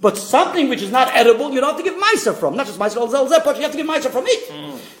 But something which is not edible, you don't have to give meiser from. Not just meiser al-zelzeh, but you have to give meiser from it.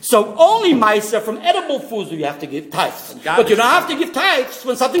 So only meiser from edible foods do you have to give tithes. But you don't have to give tithes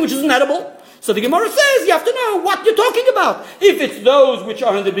from something which isn't edible. So the Gemara says you have to know what you're talking about. If it's those which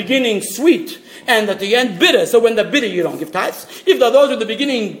are in the beginning sweet and at the end bitter, so when they're bitter you don't give tithes. If they're those in the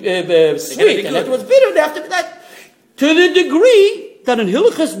beginning sweet and afterwards bitter, they have to be that. To the degree that in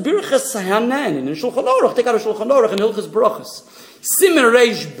Hilchas Birchas Hanan, in Shulchan Aruch, take out a Shulchan Aruch in Hilchas Brachas, Simen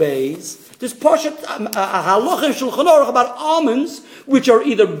Reish Beis, there's Pashat a halacha in Shulchan Aruch about almonds which are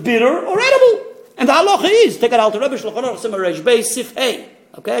either bitter or edible. And the halacha is, take out Alter Rebbe Shulchan Aruch, Simen Reish Beis, Sif Hey.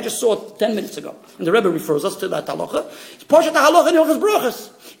 Okay, I just saw it 10 minutes ago. And the Rebbe refers us to that halacha. It's Pashat a halacha in Hilchas Brachas.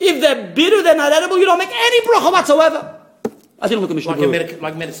 If they're bitter, they're not edible, you don't make any bracha whatsoever. I didn't look at Mishnah.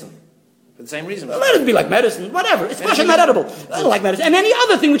 Like medicine. For the same reason. Well, let it be like medicine, whatever. It's Pashat not edible. Like medicine. And any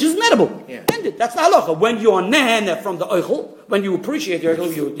other thing which is edible. Yeah. End it. That's the halacha. When you are nehene from the oichel, when you appreciate your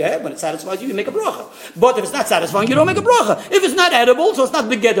oichel, when it satisfies you, you make a bracha. But if it's not satisfying, you don't make a bracha. If it's not edible, so it's not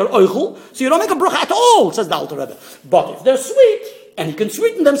begeder oichel, so you don't make a bracha at all, says the Alter Rebbe. But if they're sweet, and he can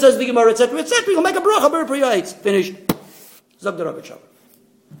sweeten them, says the Gemara, etc., you'll make a bracha, ber priyates. Finished. Zog the Rebbe Shabbos.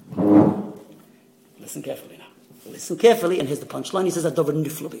 Listen carefully now. Listen carefully, and here's the punchline. He says, Adover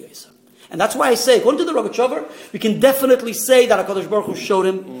nifla b'yosef. And that's why I say, according to the Rogatchover, we can definitely say that HaKadosh Baruch Hu showed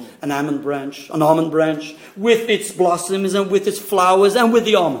him an almond branch, with its blossoms and with its flowers and with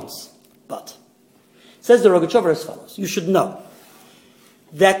the almonds. But, says the Rogatchover as follows, you should know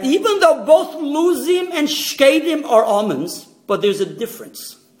that even though both luzim and shkedim are almonds, but there's a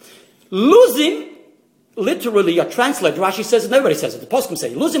difference. Luzim, literally, a translator, Rashi says it, nobody says it, the poskim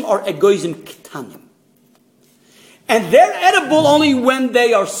say, luzim are egoizim ketanim. And they're edible only when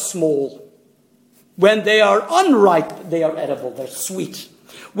they are small. When they are unripe, they are edible. They're sweet.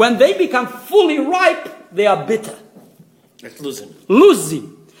 When they become fully ripe, they are bitter. That's luzim.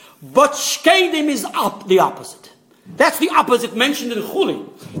 Luzim. But shkedim is the opposite. That's the opposite mentioned in Chulin.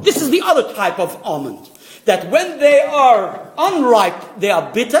 This is the other type of almond. That when they are unripe, they are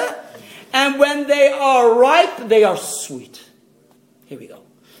bitter. And when they are ripe, they are sweet. Here we go.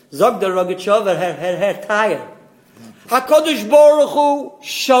 Zog the Rogatchover, her tire. HaKadosh Baruch Hu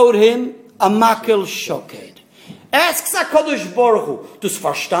showed him a makel shoked. Asks HaKadosh Baruch Hu, du's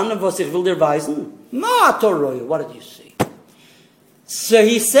verstanden, was ich will dir weisen? Ma Torah, what did you see? So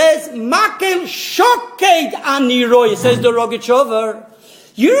he says, makel shoked ani roya, says the Rogatchover.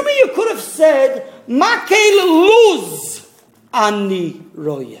 You could have said, makel luz ani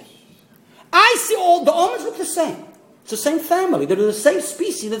roya. I see all the almonds look the same. It's the same family. They're the same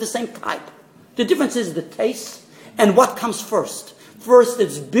species. They're the same type. The difference is the taste. And what comes first? First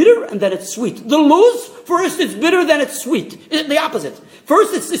it's bitter and then it's sweet. The luz, first it's bitter, then it's sweet. The opposite.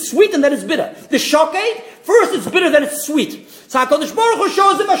 First it's sweet and then it's bitter. The shoked, first it's bitter, then it's sweet. So HaKadosh Baruch Hu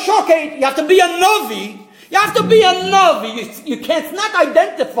shows him a shoked. You have to be a novi. You have to be a novi. You can't, it's not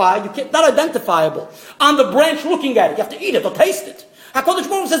not identifiable on the branch looking at it. You have to eat it or taste it. HaKadosh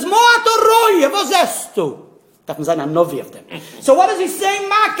Baruch Hu says, Mo atoroye, was hast du? So what does he say?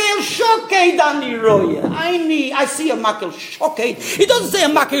 Makel shoked ani roya. I see a makel shoked. He doesn't say a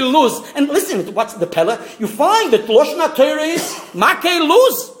makel luz. And listen, what's the pella? You find that Lashon HaTorah is makel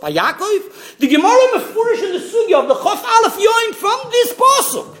luz by Yaakov. The Gemara mefurish in the sugya of the Chof Aleph Yoim from this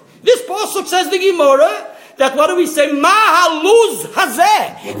pasuk. This pasuk says the Gemara that what do we say? Ma luz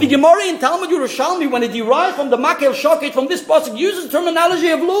hazeh. The Gemara in Talmud Yerushalmi, when it derives from the makel shoked from this pasuk, uses the terminology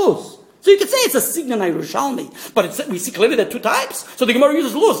of luz. So you could say it's a Signan Yerushalmi, but we see clearly there are two types. So the Gemara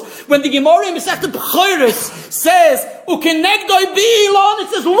uses luz. When the Gemara in Masechet Bechoros says ukenegdoi bi'ilon, it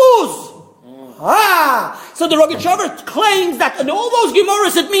says luz. So the Rogatchover claims that in all those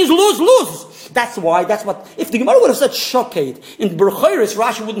Gemaras it means luz. That's what. If the Gemara would have said shoked in Bechoros,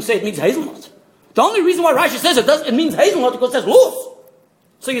 Rashi wouldn't say it means hazelnut. The only reason why Rashi says it means hazelnut because it says luz.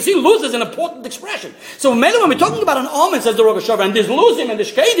 So you see, luz is an important expression. So when we're talking about an almond, says the Rogatchover, and there's luzim and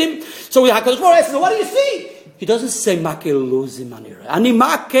there's shkedim, so HaKadosh Baruch Hu asks, what do you see? He doesn't say makel luzim anira, ani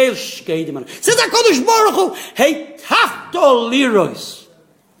makel shkedim anira. Says HaKadosh Baruch Hu, hey tafto liros.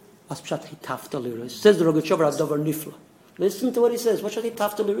 What's pshat hitafta liris? Says the Rogachover Adavar Nifla. Listen to what he says. What should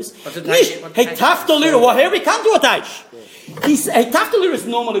hitafta liris? Hitafta liris. Well, here we come to a taish. Hitafta liris,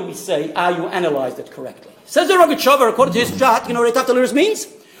 normally we say, you analyzed it correctly. Says the Rogachover, according to his pshat, you know what hitafta liris means?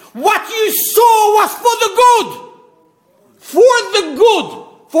 What you saw was for the good. For the good.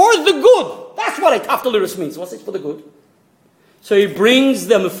 For the good. That's what hitafta liris means. What's it for the good? So he brings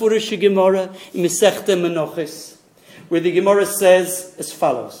the Mefurish Gemara in Masechta Menachos, where the Gemara says as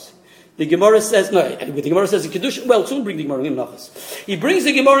follows. The Gemara says, the Gemara says in Kedushin, well, soon bring the Gemara in Menachos. He brings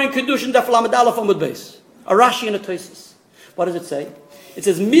the Gemara in Kedushin, Daf Lamed Aleph Amud Beis. A Rashi and a Tosfos. What does it say? It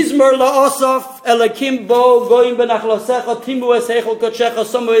says, Mizmor la'asaf elakim bo goyim benachlasecha timu es heichel kodshecha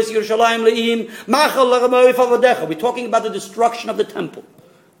somo es Yerushalayim le'im machal l'chamoif avodecha. We're talking about the destruction of the temple.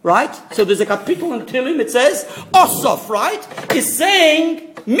 Right? So there's a capital in Tehillim, it says, Asaf, right? Is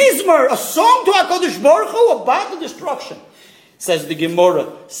saying, Mizmor, a song to HaKadosh Baruch Hu about the destruction. Says the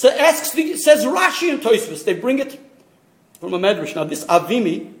Gemara. Says Rashi and Tosfos. They bring it from a Medrash. Now this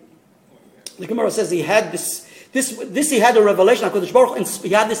Avimi, the Gemara says he had this he had a revelation of HaKadosh Baruch Hu, and he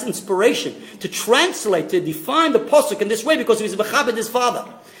had this inspiration to translate, to define the Pasuk in this way because he was Mechabed his father.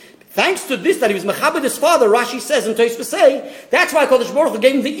 Thanks to this, that he was Mechabed his father, Rashi says, and Tosfos say, that's why HaKadosh Baruch Hu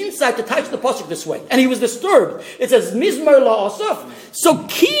gave him the insight to touch the Pasuk this way. And he was disturbed. It says, Mizmor la'asaf. So,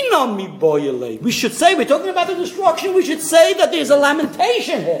 Kina mi boyele. We should say, we're talking about the destruction, we should say that there's a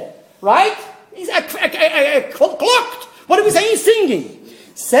lamentation here. Right? He's clocked. What are we saying? He's singing.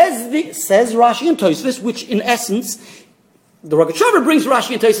 Says Rashi and Tosfos, which in essence, the Rogachover brings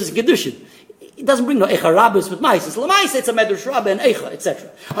Rashi and Tosfos in Kedushin. It doesn't bring no Eicha Rabbis with Maisis. L'Maisa, it's a Medrash Rabbah and Eicha,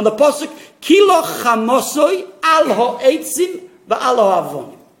 etc. On the Pasuk, Kilo chamosoi al ha'etzim va'al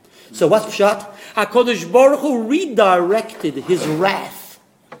ha'avonim. So what's Pshat? HaKadosh Baruch Hu redirected his wrath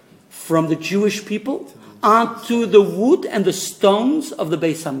from the Jewish people onto the wood and the stones of the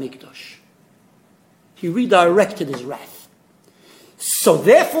Beis HaMikdash. He redirected his wrath. So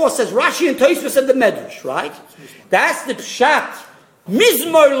therefore, says Rashi and Tosfos and the Medrash, right? That's the Pshat.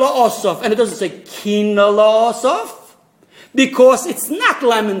 Mizmor la'asaf, and it doesn't say kina la'asaf, because it's not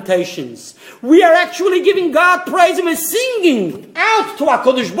lamentations. We are actually giving God praise and we're singing out to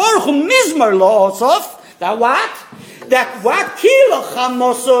HaKadosh Baruch Hu, Mizmor la'asaf. That what? Kila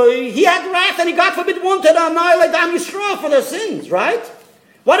chamosoi. He had wrath and he, God forbid, wanted to annihilate Am Yisrael for their sins, right?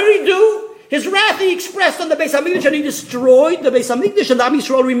 What did he do? His wrath he expressed on the Beis HaMikdash, and he destroyed the Beis HaMikdash, and Am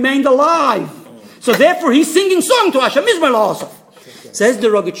Yisrael remained alive. So therefore he's singing song to Hashem, Mizmor la'asaf. Says the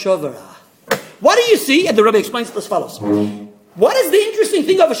Rogachover. What do you see? And the Rebbe explains it as follows. What is the interesting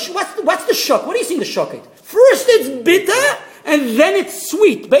thing of what's the shock? What do you see in the shock? First it's bitter, and then it's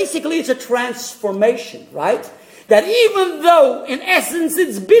sweet. Basically, it's a transformation, right? That even though, in essence,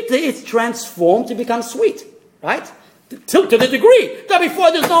 it's bitter, it's transformed to become sweet, right? To the degree that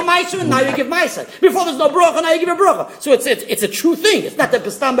before there's no Meiser, and now you give Meiser. Before there's no Bracha, now you give a Bracha. So it's a true thing. It's not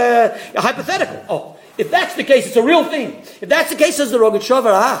a hypothetical. Oh. If that's the case, it's a real thing. If that's the case, says the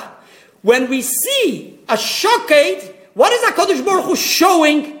Rogachover, when we see a shockade, what is HaKadosh Baruch Hu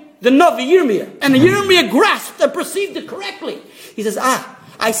showing the Navi Yirmiyah? And Yirmiyah grasped and perceived it correctly. He says,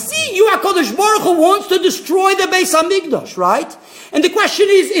 I see you, HaKadosh Baruch Hu wants to destroy the Beis HaMikdash, right? And the question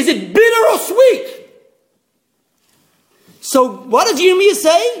is it bitter or sweet? So what does Yirmiyah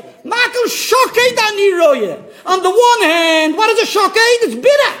say? Makel shockade ani roye. On the one hand, what is a shockade? It's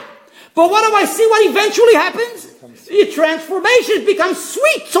bitter. But what do I see? What eventually happens? The transformation becomes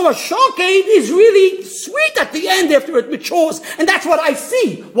sweet. So a shockade is really sweet at the end after it matures. And that's what I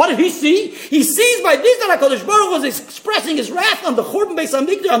see. What did he see? He sees by this that HaKadosh Baruch Hu is expressing his wrath on the Churban Beis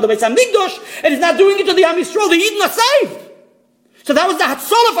HaMikdash, on the Beis HaMikdash, and he's not doing it to the Am Yisrael. The Yidden are saved. So that was the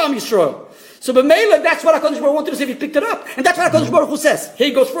Hatzol of Am Yisrael. So B'meila, that's what HaKadosh Baruch Hu wanted to see if he picked it up. And that's what HaKadosh Baruch Hu says. Here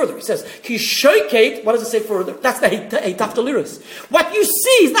he goes further. He says, Ki shoykate, what does it say further? That's the Hitafta Liris. What you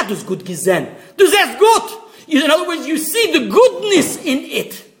see is not this good gizen. This is good. In other words, you see the goodness in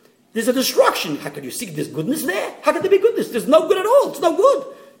it. There's a destruction. How could you see there's goodness there? How could there be goodness? There's no good at all. It's no good.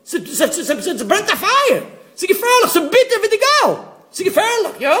 It's burnt to fire. It's gefährlich. It's bitter for the gal. It's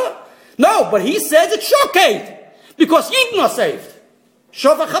gefährlich, yeah? No, but he says it's shockade. Because Yidden are saved. That's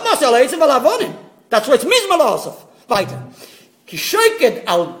why it's Mizmor la'asaf. Weiter. Kishoyked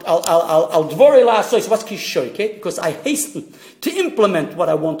al dvori la'asos. What's kishoyked? Because I hasten to implement what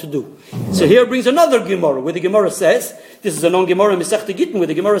I want to do. So here brings another Gemara, where the Gemara says, this is a non-Gemara in Masechta Gittin, where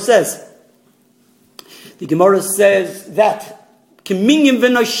the Gemara says that Kiminim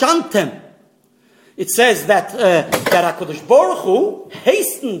v'noshantem. It says that HaKadosh Baruch Hu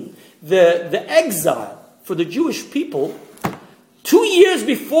hastened the exile for the Jewish people 2 years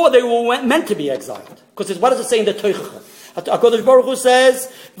before they were meant to be exiled. Because what does it say in the Teichach? HaKadosh Baruch Hu says,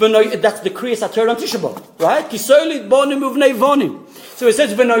 that's the Kriyas HaTorah on Tisha B'Av, right? Kisolit bonim uvnei vonim. So it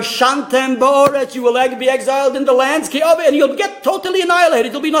says, V'noshantem ba'oretz, you will be exiled in the lands, and you'll get totally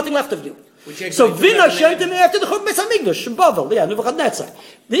annihilated. There'll be nothing left of you. So V'noshantem after the Churban Beis Hamikdash, Bavel, Nebuchadnezzar.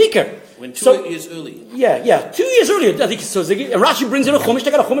 The Iker. When 2 years earlier. Yeah, 2 years earlier. I think so. And Rashi brings in a Chumash. They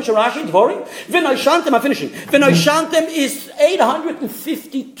got a Chumash and Rashi, Dvorim. V'noshantem, I'm finishing. V'noshantem is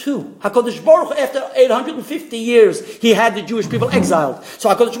 852. HaKadosh Baruch Hu, after 850 years, he had the Jewish people exiled. So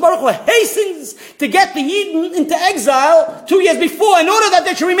HaKadosh Baruch Hu hastens to get the Yidden into exile 2 years before in order that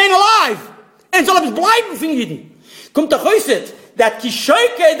they should remain alive. And so let's bleiben von Yidden. Kommt der Chöyset. That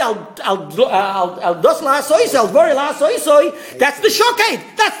kishoyked al dos la'asoisoi, al dvori la'asoisoi, that's the shoked,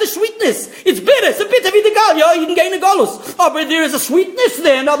 that's the sweetness. It's bitter, it's a bit of Yidigal, you can gain a golus. Oh, but there is a sweetness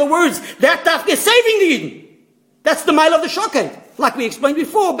there, in other words, that is saving the Yidden. That's the mile of the shoked. Like we explained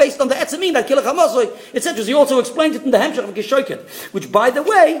before, based on the etzemim, that kilach hamosoi, etc. He also explained it in the Hemshech of kishoyked, which, by the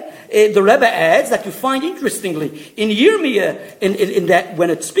way, the Rebbe adds that you find interestingly, in Yirmiyah, in that, when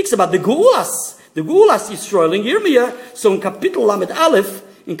it speaks about the Geulas, the Geulas Yisrael in Yirmiyah, so in Kapitel Lamed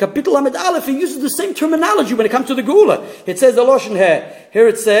Aleph, he uses the same terminology when it comes to the Geula. It says the Loshen here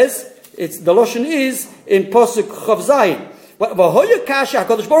it says, the Loshen is in Posuk Chav Zayin. V'hoya kasha,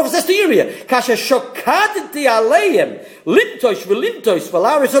 HaKadosh Baruch Hu says to Yirmiyah, kasha shokadti aleim, limtosh v'limtosh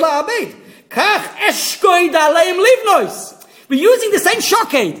v'laris v'la'abed, kach eshkoid aleim livnois. We're using the same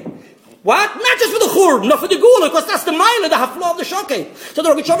shoked. What? Not just for the chur, not for the gula, because that's the mile, the hafla of the shoked. So the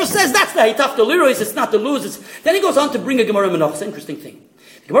Rosh Hashanah says that's the hitaf the liros, it's not the lose. Then he goes on to bring a Gemara Menachos. Interesting thing.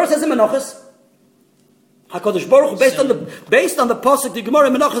 The Gemara says in Menachos, HaKadosh Baruch Hu, based on the pasuk, the Gemara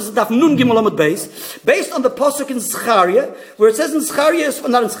Menachos is daf nun gimel amud beis, based on the pasuk in Zechariah, where it says in Zechariah,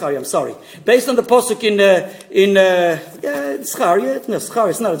 not in Zechariah, I'm sorry, based on the pasuk in Zechariah, no, Zechariah,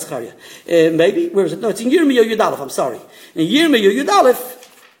 it's not in Zechariah, maybe, where is it? No, it's in Yirmiyah Yud Aleph, I'm sorry. In Yirmiyah Yud Aleph,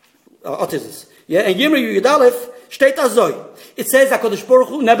 what is this? Yeah, and Yirmiyah Yud Aleph steht azoi. It says HaKadosh Baruch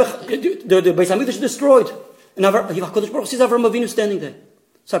Hu, the Beis Hamikdash is destroyed. And HaKadosh Baruch Hu sees Avram Avinu standing there.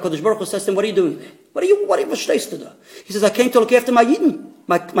 So HaKadosh Baruch Hu says to him, what are you doing? What are you doing? He says, I came to look after my Yidden,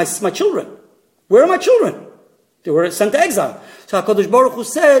 my children. Where are my children? They were sent to exile. So HaKadosh Baruch Hu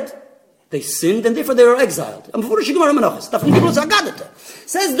said, they sinned and therefore they are exiled.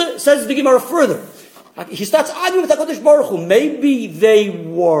 Says the Gemara further. He starts arguing with HaKadosh Baruch Hu. Maybe they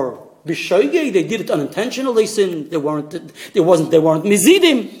were b'shoigei, they did it unintentionally, they sinned, they weren't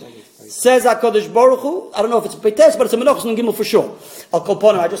mizidim. Says HaKadosh Baruch Hu, I don't know if it's a Peites, but it's a Menachos and Gimel for sure. Al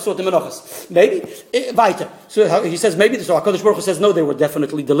Kolpona, I just saw the Menachos. Maybe, weiter. So he says maybe, so HaKadosh Baruch Hu says no, they were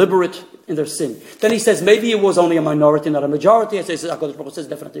definitely deliberate in their sin. Then he says maybe it was only a minority, not a majority. HaKadosh Baruch Hu says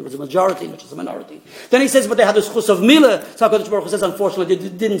definitely it was a majority, not just a minority. Then he says, but they had the schus of Milah. So HaKadosh Baruch Hu says, unfortunately, they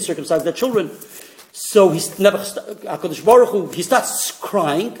didn't circumcise their children. So HaKadosh Baruch Hu, he starts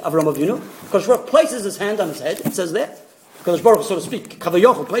crying, Avram Avinu. HaKadosh Baruch Hu places his hand on his head, it says there. HaKadosh Baruch Hu, so to speak,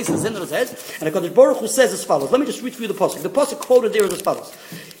 Kavayochel places his hand on his head, and HaKadosh Baruch Hu says as follows. Let me just read for you the pasuk. The pasuk quoted there is as follows.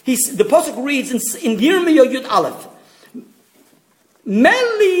 The pasuk reads in Yirmiyah Yud Aleph,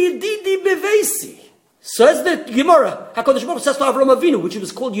 Meli Yedidi Bevesi. Says the Gemara, HaKadosh Baruch Hu says to Avram Avinu, which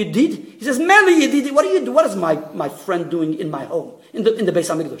was called Yedid. He says, Meli Yedidi, what are you doing? What is my friend doing in my home, in the Beis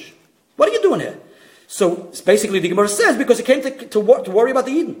Hamikdash? What are you doing here? So basically the Gemara says because he came to worry about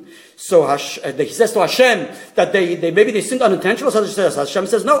the Eden. So he says to Hashem that maybe they sinned unintentionally. So Hashem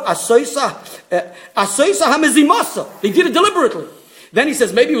says no, asoisa hamezimasa. They did it deliberately. Then he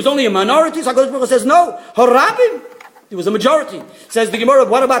says maybe it was only a minority. So HaKadosh Baruch Hu says no, harabim. It was a majority. Says the Gemara.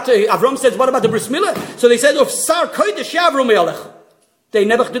 What about Avram says? What about the bris milah? So they said of sar kodesh yavru me'alech. They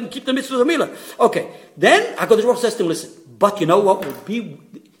never didn't keep the mitzvahs of milah. Okay. Then HaKadosh Baruch Hu says to him, listen. But you know what will be.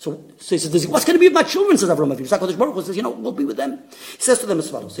 So he says, what's going to be with my children? Says Avram Avinu. So HaKadosh Baruch Hu says, we'll be with them. He says to them as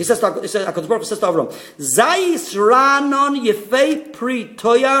follows. HaKadosh Baruch Hu says to Avram, Zayis ranon yefei pri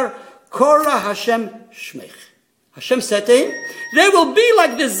toyar kora Hashem shmech. Hashem said to him, they will be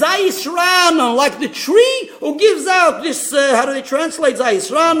like the Zayis ranon, like the tree who gives out this, how do they translate Zayis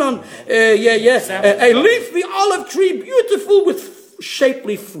ranon? A leafy olive tree, beautiful with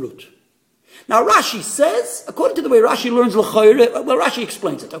shapely fruit. Now Rashi says, according to the way Rashi learns L'chayre, well Rashi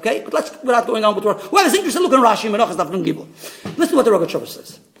explains it, okay? But let's, without going on with the whoever's interested, look in Rashi, Menachos Daf Nun Gimel. Listen to what the Rogatchover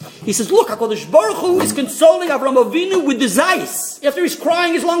says. He says, look, HaKadosh Baruch Hu is consoling Avram Avinu with the Zayis. After he's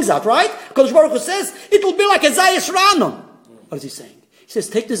crying his lungs out, right? HaKadosh Baruch Hu says, it will be like a Zayis Ranon. What is he saying? He says,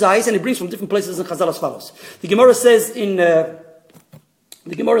 take the Zayis, and he brings from different places in Chazal as follows. The Gemara says in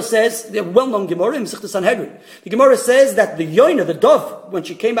The Gemara says, the well-known Gemara in Masechta Sanhedrin, the Gemara says that the yoina, the dove, when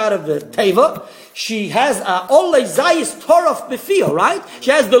she came out of the teva, she has ole zayis torof befia, right?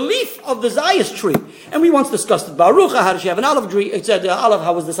 She has the leaf of the zayis tree. And we once discussed it. Barucha, how does she have an olive tree? It said, olive,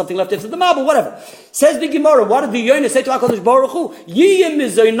 how was there something left after the marble? Whatever. Says the Gemara, what did the yoina say to HaKadosh Baruch Hu? Yiyim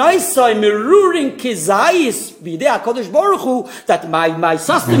mizoynaisai mirurin kizayis b'idei HaKadosh Baruch Hu, that my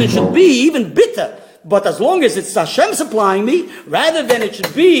sustenance should be even bitter. But as long as it's Hashem supplying me, rather than it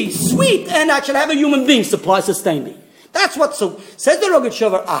should be sweet, and I should have a human being sustain me. That's what, so, says the Rogat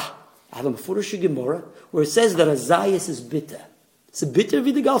Shover, I have a Mefurish Gemara, where it says that a Zayas is bitter. It's a bitter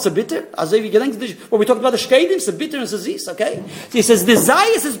vidigal, it's a bitter, as if you get when we talked about the Shkedim, it's a bitter and Zazis, okay? So he says, the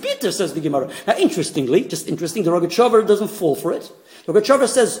Zayas is bitter, says the Gemara. Now, interestingly, just interesting, the Rogat Shover doesn't fall for it. The Rogat Shover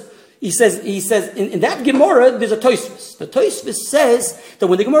says, He says in that Gemara there's a Tosfos. The Tosfos says that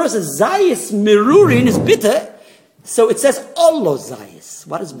when the Gemara says Zayis Mirurin is bitter, so it says Olo Zayis.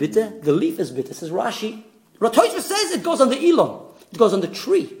 What is bitter? The leaf is bitter. It says Rashi. Tosfos says it goes on the Elon. It goes on the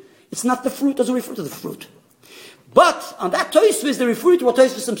tree. It's not the fruit. It doesn't refer to the fruit. But on that Tosfos they refer to what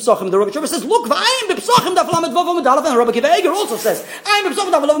Tosfos in Pesachim. The Rogat Shover says, look, V'ayim b'Pesachim daf lamed vav amud and Rabbi Akiva Eiger also says, Ayim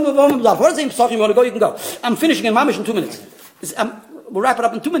b'Pesachim daf lamed vav amud. What is it in Pesachim? You want to go? You can go. I'm finishing in Mamish in 2 minutes. We'll wrap it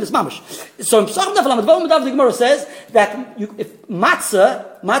up in 2 minutes, mamash. So in Pesachim daf lamed vav amud, the Gemara says that if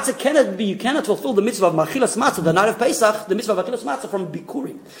matzah cannot be, you cannot fulfill the mitzvah of machilas matzah, the night of Pesach, the mitzvah of machilas matzah from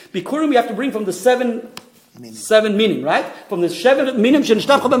bikurim. Bikurim we have to bring from the seven minim, right? From the seven minim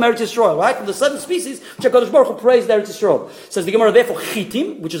shenishtabcha b'Eretz Yisrael, right? From the 7 species which HaKadosh Baruch Hu praised Eretz Yisrael. Says the Gemara, therefore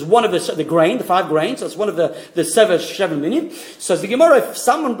chitim, which is one of the grain, the 5 grains, so it's one of the seven minim. Says the Gemara, if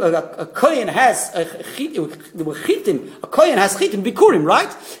someone, a kohen has chitim, a kohen has chitim bikurim,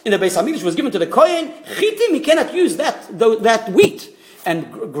 right? In the Beis Hamikdash was given to the kohen, chitim, he cannot use that wheat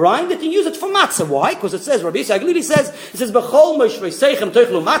and grind it and use it for matzah. Why? Because it says, Rabbi Yisrael Glili says, B'chol Moshrei Seichem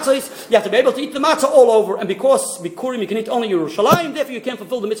Teichlu Matzahs, you have to be able to eat the matzah all over, and because Bikurim you can eat only Yerushalayim, therefore you can't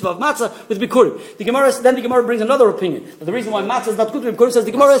fulfill the mitzvah of matzah with Bikurim. Then the Gemara brings another opinion. But the reason why matzah is not good with Bikurim says,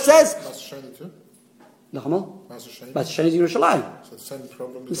 the Gemara says, Matzah Sheni is Yerushalayim. So the same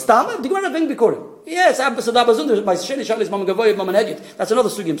problem with the Gemara brings Bikurim. Yes, that's another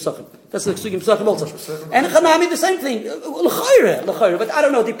sugim psachim. That's the sugim psachim also. And Chanami the same thing. L'chayre, but I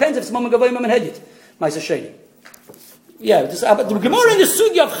don't know. It depends if it's Mama Gavoy, Mama Hedjit. Ma'aser Sheni. Yeah, but the Gemara in the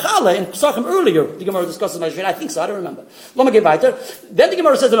sugi of Chala in Psachim earlier, the Gemara discusses Ma'aser Sheni. I think so. I don't remember. Let me get weiter. Then the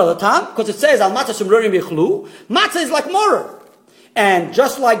Gemara says another time because it says al matzah sumrurim yichlu. Matzah is like morer, and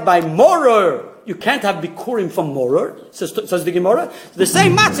just like by morer, you can't have bikurim from morer. Says the Gemara. The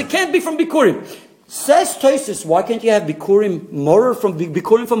same matzah can't be from bikurim. Says Tosfos, why can't you have bikurim morer from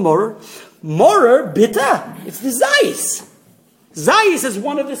bikurim from morer? Morer bitter. It's the zayis. Zayis is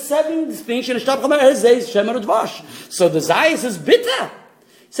one of the 7 things. So the zayis is bitter.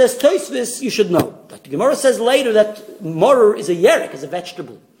 Says Tosfos, you should know. But the Gemara says later that morer is a yerek, is a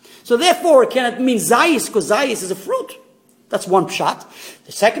vegetable. So therefore it cannot mean zayis because zayis is a fruit. That's one pshat.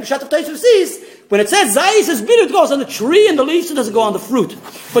 The second pshat of Tosfos is, when it says zayis is bitter, it goes on the tree and the leaves, it doesn't go on the fruit.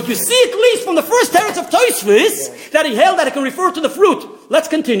 But you see at least from the first teretz of Tosfos that he held that it can refer to the fruit. Let's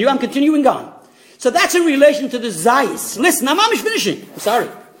continue. I'm continuing on. So that's in relation to the zayis. Listen, I'm finishing. I'm sorry.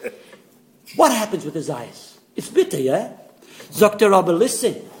 What happens with the zayis? It's bitter, yeah? Zokter Rabbi,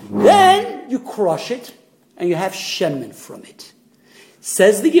 listen. Then you crush it and you have shemen from it.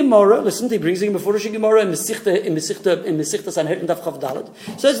 Says the Gemara, listen, he brings the Gemara in Mesichta Sanhedrin Daf Chav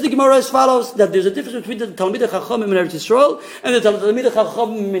Daled. Says the Gemara as follows, that there's a difference between the Talmidei Chachamim in Eretz Yisrael and the Talmidei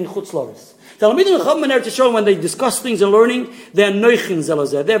Chachamim in Chutz La'aretz. Talmidei Chachamim in Eretz Yisrael, when they discuss things and learning, they're noichin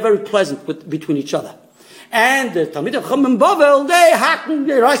zelazeh. They're very pleasant between each other. And the Talmidei Chachamim in Bavel, they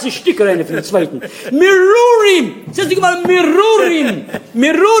reißen Sticker rein von der zweiten. Mirurim! Says the Gemara, Mirurim!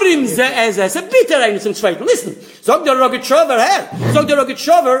 Mirurim ze bitter rein zum zweiten. Listen, sagt der Rogat Shover her. Sagt der Rogat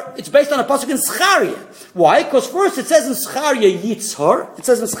Shover, it's based on a pasuk in Scharia. Why? Because first it says in Scharia Yitzhar. It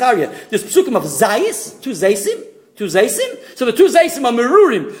says in Scharia, there's psukim of Zayis, 2 Zaysim. So the 2 Zaysim are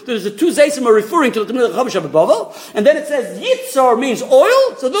Merurim. There's the 2 Zaysim are referring to the Talmidei Chachamim of Bavel. And then it says Yitzhar means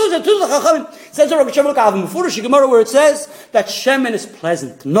oil. So those are 2 Chachamim. It says the Rogat Shover, look, I have a Mefurish Gemara where it says that shemen is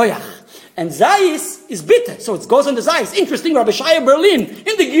pleasant, noyach. And Zayis is bitter. So it goes on the Zayis. Interesting, Rabbi Shaya Berlin in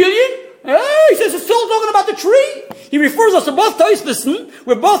the Gillian. He says it's still talking about the tree. He refers us to both Tosfos,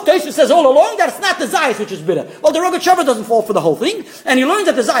 where both Tosfos says all along that it's not the Zayis which is bitter. Well, the Rogat Shover doesn't fall for the whole thing, and he learns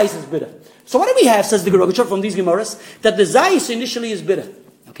that the Zayis is bitter. So what do we have, says the Rogat Shover from these Gemaras, that the Zayis initially is bitter.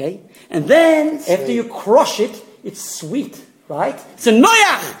 Okay? And then, after you crush it, it's sweet. Right? It's a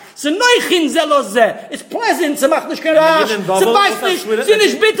noyach. It's a noichin zelozeh. It's pleasant. It's a machnish karash. It's a beisnish. It's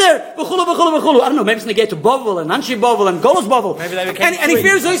nicht bitter. V'chulu. I don't know. Maybe it's negate to Bovel and Anshi Bovel and Golos Bovel. And he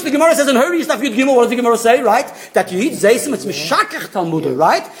fears this. The Gemara says in Hurry stuff. Yud Gimel. What does the Gemara say? Right? That you eat zeisim. It's mishakach talmudah.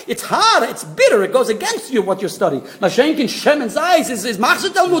 Right? It's hard. It's bitter. It goes against you what you're studying. Mashenkin Shem and Zayis is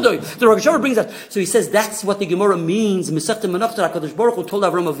machzit talmudah. The Rosh Hashanah brings that. So he says that's what the Gemara means. Mesechta Menachta HaKadosh Baruch Hu told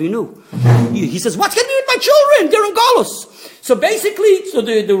Avram Avinu. He says, what can you do with my children? They're in Golos. So basically,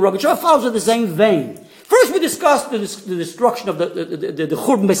 the Rabbi Shua follows in the same vein. First, we discussed the destruction of the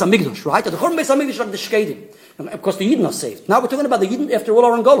Churban Beis Hamikdash, right? The Churban Beis Hamikdash are the Shkedim. And of course, the Yidden are saved. Now we're talking about the Yidden after all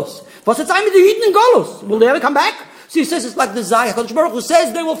are in Golos. What's the time of the Yidden in Golos? Will they ever come back? So he says it's like the Zayis. HaKadosh Baruch Hu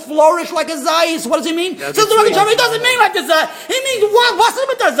says they will flourish like a Zayis. What does he mean? So the Rabbi Shua, he doesn't mean like the Zayis. He means what? What's it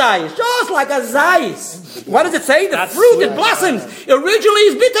with the Zayis? Just like a Zayis. What does it say? The fruit, it blossoms. Originally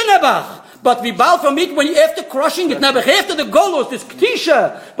is bitter nebach. But we bow from it when you, after crushing it, nebach, after the golos, this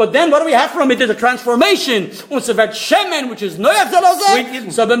ktisha. But then what do we have from it? There's a transformation. Unser wird shemen, which is noyach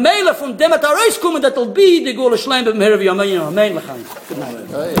zelozeh. So b'meila from demat areis kumen, that will be the gola shleim b'meherav yamein. Amen l'chaim. Good night.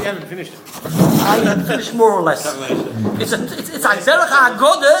 You haven't finished it. I finished more or less. It's a zerach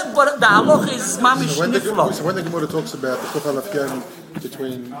ha'agoda, but the halach is mamish niflo. So when the Gemara talks about the Koch Alaf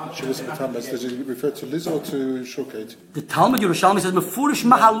between Shavuos and Tammuz, does it refer to Liz or to Shokate? The Talmud Yerushalmi says mefurish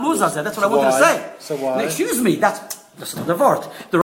mahaluz. That's what I wanted to say. So why? Now, excuse me, that's not the word.